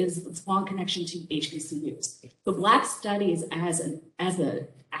history is its long connection to HBCUs. So Black Studies as an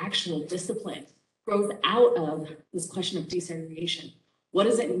actual discipline grows out of this question of desegregation. What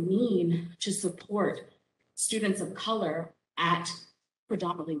does it mean to support students of color at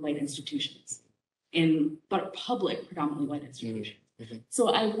predominantly white institutions, but public predominantly white institutions? So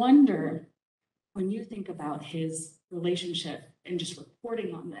I wonder, when you think about his relationship and just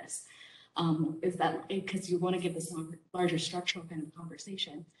reporting on this, is that because you want to give this larger structural kind of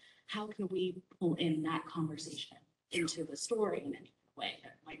conversation, how can we pull in that conversation into the story in any way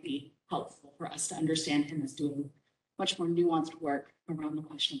that might be helpful for us to understand him as doing much more nuanced work around the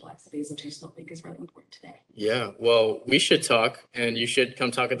question of Black Studies, which I still think is really important today? Yeah, well, we should talk, and you should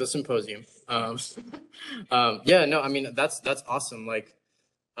come talk at the symposium. Yeah, no, I mean, that's awesome. Like,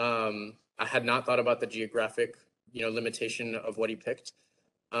 I had not thought about the geographic, limitation of what he picked.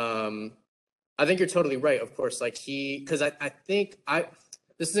 I think you're totally right, of course. Like because I think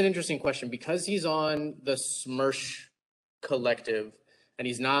this is an interesting question, because he's on the SMERSH collective and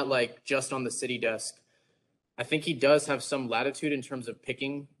he's not like just on the city desk. I think he does have some latitude in terms of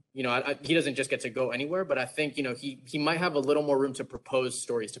picking, he doesn't just get to go anywhere, but I think, he might have a little more room to propose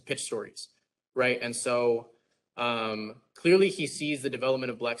stories, to pitch stories, right? And so clearly he sees the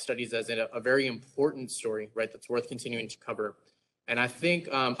development of Black Studies as a very important story, right? That's worth continuing to cover. And I think,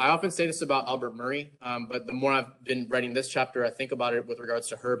 I often say this about Albert Murray, but the more I've been writing this chapter, I think about it with regards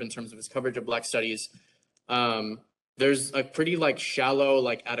to Herb in terms of his coverage of Black Studies. There's a pretty shallow,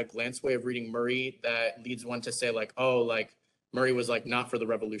 at a glance way of reading Murray that leads one to say Murray was not for the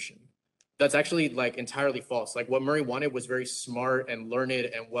revolution. That's actually entirely false. What Murray wanted was very smart and learned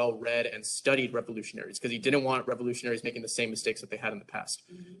and well-read and studied revolutionaries, because he didn't want revolutionaries making the same mistakes that they had in the past.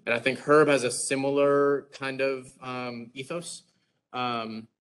 And I think Herb has a similar kind of ethos.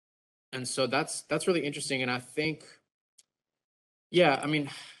 And so that's really interesting. And I think, yeah, I mean,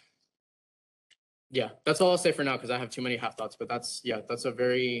 yeah, that's all I'll say for now because I have too many half thoughts. But that's a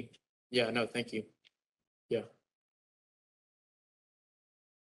very, yeah, no, thank you. Yeah.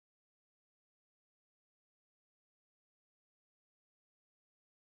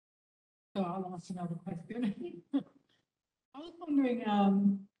 So I'll ask another question. I was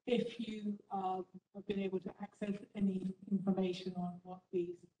wondering if you have been able to access any information on what the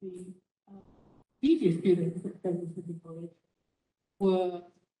previous students at Benji City College were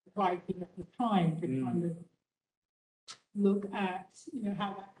writing at the time to kind of look at, you know,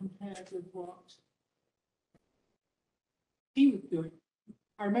 how that compared with what he was doing.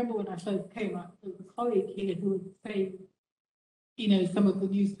 I remember when I first came up, there was a colleague here who would say, you know, some of the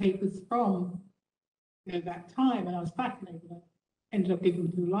newspapers from, you know, that time, and I was fascinated. I ended up giving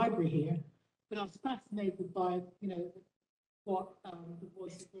them to the library here, but I was fascinated by, you know, what the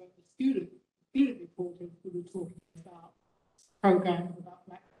voices were of the student reporters who were talking about programs about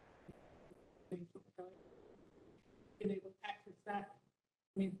Black things that were going on. Being able to access that,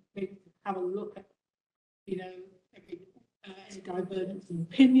 I mean, maybe to have a look at, you know, any divergence in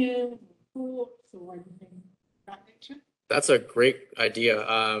opinion, or thoughts, or anything of that nature. That's a great idea.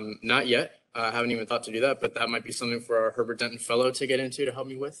 Not yet. I haven't even thought to do that, but that might be something for our Herbert Denton Fellow to get into to help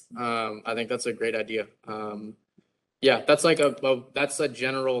me with. I think that's a great idea. Yeah, that's like that's a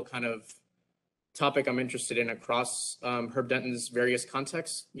general kind of topic I'm interested in across Herb Denton's various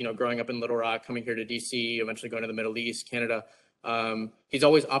contexts. You know, growing up in Little Rock, coming here to DC, eventually going to the Middle East, Canada. He's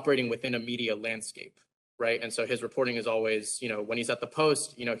always operating within a media landscape, right? And so his reporting is always, you know, when he's at the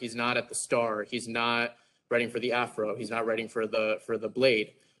Post, you know, he's not at the Star, he's not writing for the Afro, he's not writing for the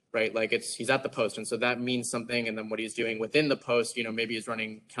Blade, right? Like he's at the Post, and so that means something. And then what he's doing within the Post, you know, maybe is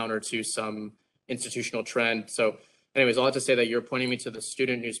running counter to some institutional trend. So anyways, I'll have to say that you're pointing me to the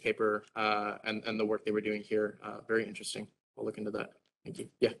student newspaper and the work they were doing here. Very interesting. I'll look into that. Thank you.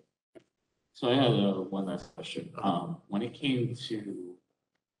 Yeah. So I had one last question. When it came to,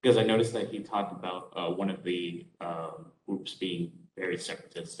 because I noticed that he talked about one of the groups being very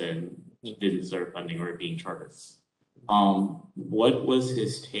separatist and didn't deserve funding or being charters. What was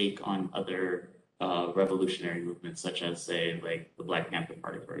his take on other revolutionary movements, such as, say, like the Black Panther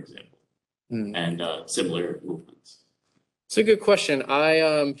Party, for example, and similar movements? It's a good question.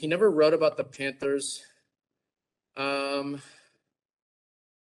 He never wrote about the Panthers.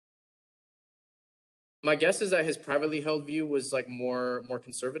 My guess is that his privately held view was like more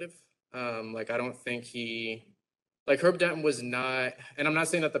conservative. Like I don't think like Herb Denton was not, and I'm not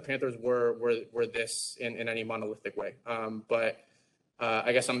saying that the Panthers were this in any monolithic way. But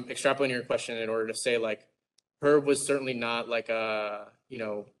I guess I'm extrapolating your question in order to say like Herb was certainly not like a, you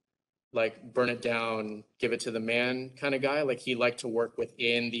know, like burn it down, give it to the man kind of guy. Like he liked to work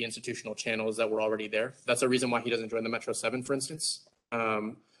within the institutional channels that were already there. That's the reason why he doesn't join the Metro 7, for instance.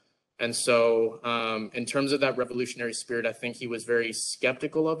 And so in terms of that revolutionary spirit, I think he was very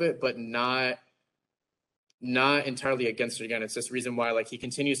skeptical of it, but not entirely against it. Again, it's this reason why like he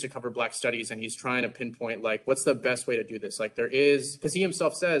continues to cover Black studies and he's trying to pinpoint like what's the best way to do this. Like there is, because he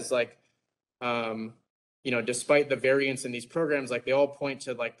himself says like, you know, despite the variance in these programs, like they all point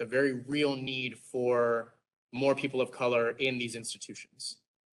to like the very real need for more people of color in these institutions,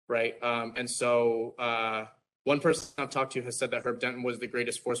 right? And so one person I've talked to has said that Herb Denton was the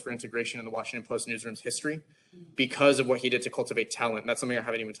greatest force for integration in the Washington Post newsroom's history because of what he did to cultivate talent. That's something I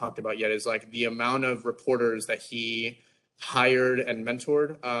haven't even talked about yet, is like the amount of reporters that he hired and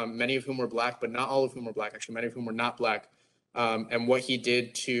mentored, many of whom were Black, but not all of whom were Black, actually, many of whom were not Black, and what he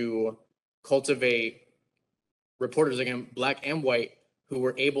did to cultivate reporters, again, Black and white, who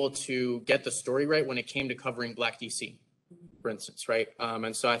were able to get the story right when it came to covering Black DC, for instance, right?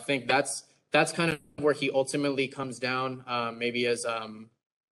 And so I think that's kind of where he ultimately comes down, maybe as,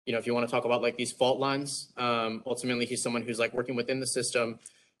 you know, if you want to talk about like these fault lines, ultimately he's someone who's like working within the system.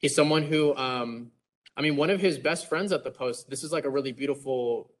 He's someone who, I mean, one of his best friends at the Post, this is like a really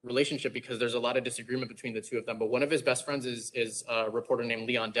beautiful relationship because there's a lot of disagreement between the two of them, but one of his best friends is a reporter named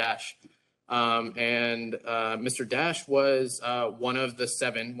Leon Dash. And Mr. Dash was one of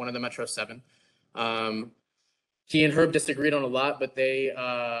the Metro 7. He and Herb disagreed on a lot, but they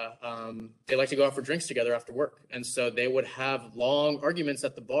like to go out for drinks together after work. And so they would have long arguments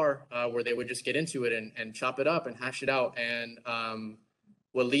at the bar where they would just get into it and chop it up and hash it out. And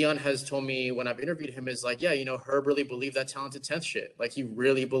what Leon has told me when I've interviewed him is like, yeah, you know, Herb really believed that talented 10th shit. Like he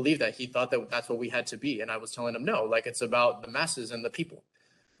really believed that. He thought that that's what we had to be. And I was telling him, no, like it's about the masses and the people.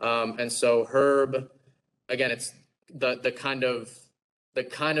 And so Herb, again, it's the kind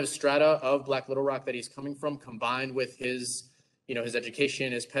of strata of Black Little Rock that he's coming from, combined with his, you know, his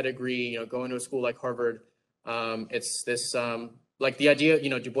education, his pedigree, you know, going to a school like Harvard. It's this, like the idea, you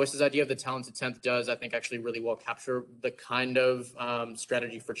know, Du Bois's idea of the talented 10th does, I think, actually really well capture the kind of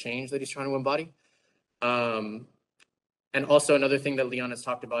strategy for change that he's trying to embody. And also another thing that Leon has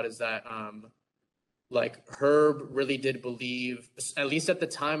talked about is that like Herb really did believe, at least at the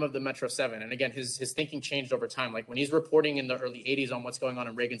time of the Metro 7, and again, his thinking changed over time. Like when he's reporting in the early 80s on what's going on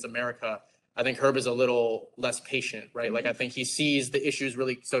in Reagan's America, I think Herb is a little less patient, right? Like I think he sees the issues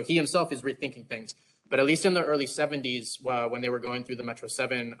really, so he himself is rethinking things. But at least in the early 70s, when they were going through the Metro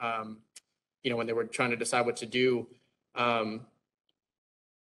 7, you know, when they were trying to decide what to do,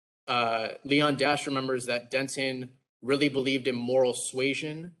 Leon Dash remembers that Denton really believed in moral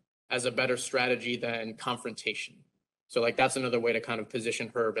suasion as a better strategy than confrontation. So like that's another way to kind of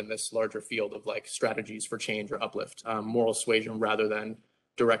position Herb in this larger field of like strategies for change or uplift, moral suasion rather than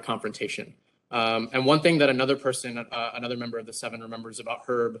direct confrontation. And one thing that another person, another member of the 7 remembers about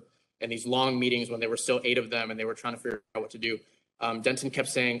Herb in these long meetings when there were still 8 of them and they were trying to figure out what to do, Denton kept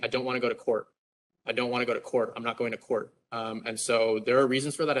saying, I don't want to go to court. I don't want to go to court. I'm not going to court. And so there are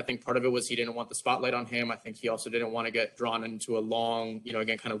reasons for that. I think part of it was he didn't want the spotlight on him. I think he also didn't want to get drawn into a long, you know,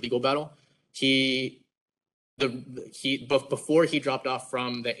 again, kind of legal battle. Before he dropped off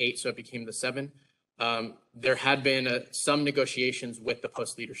from the 8, so it became the 7, there had been some negotiations with the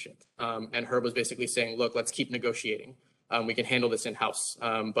Post leadership. And Herb was basically saying, look, let's keep negotiating. We can handle this in-house.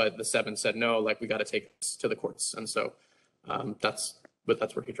 But the 7 said, no, like we got to take this to the courts. And so that's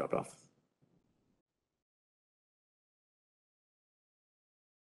where he dropped off.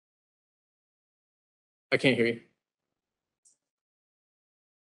 I can't hear you.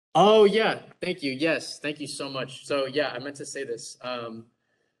 Oh yeah, thank you. Yes, thank you so much. So yeah, I meant to say this.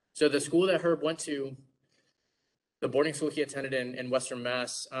 So the school that Herb went to, the boarding school he attended in Western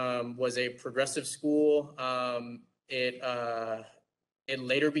Mass, was a progressive school. It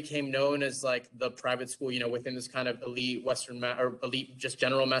later became known as like the private school, you know, within this kind of elite or elite just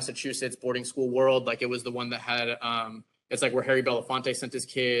general Massachusetts boarding school world. Like it was the one that had, it's like where Harry Belafonte sent his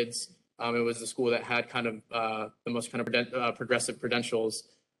kids. It was the school that had kind of the most kind of progressive credentials.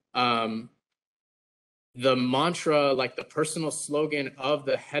 The mantra, like the personal slogan of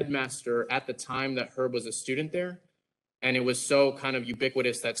the headmaster at the time that Herb was a student there, and it was so kind of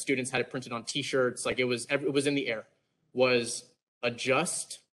ubiquitous that students had it printed on T-shirts, like it was in the air, was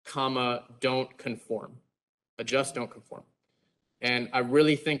adjust, comma, don't conform. Adjust, don't conform. And I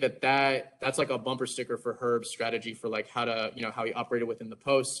really think that's like a bumper sticker for Herb's strategy for like how to, you know, how he operated within the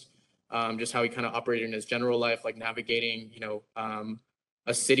Post. Just how he kind of operated in his general life, like navigating, you know,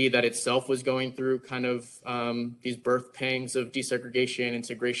 a city that itself was going through kind of these birth pangs of desegregation,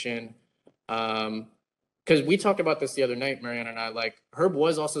 integration. Because we talked about this the other night, Marianne and I, like Herb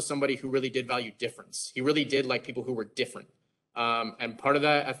was also somebody who really did value difference. He really did like people who were different. And part of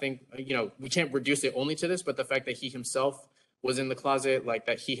that, I think, you know, we can't reduce it only to this, but the fact that he himself was in the closet, like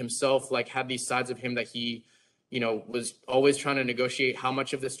that he himself like had these sides of him that he, you know, was always trying to negotiate how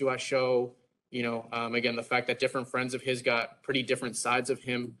much of this do I show, you know, again, the fact that different friends of his got pretty different sides of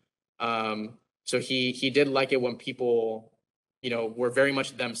him. So he did like it when people, you know, were very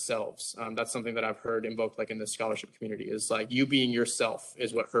much themselves. That's something that I've heard invoked like in the scholarship community is like you being yourself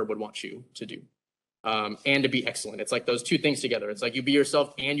is what Herb would want you to do. And to be excellent. It's like those two things together. It's like you be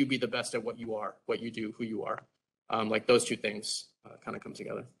yourself and you be the best at what you are, what you do, who you are. Like those two things kind of come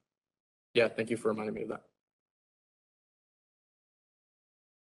together. Yeah, thank you for reminding me of that.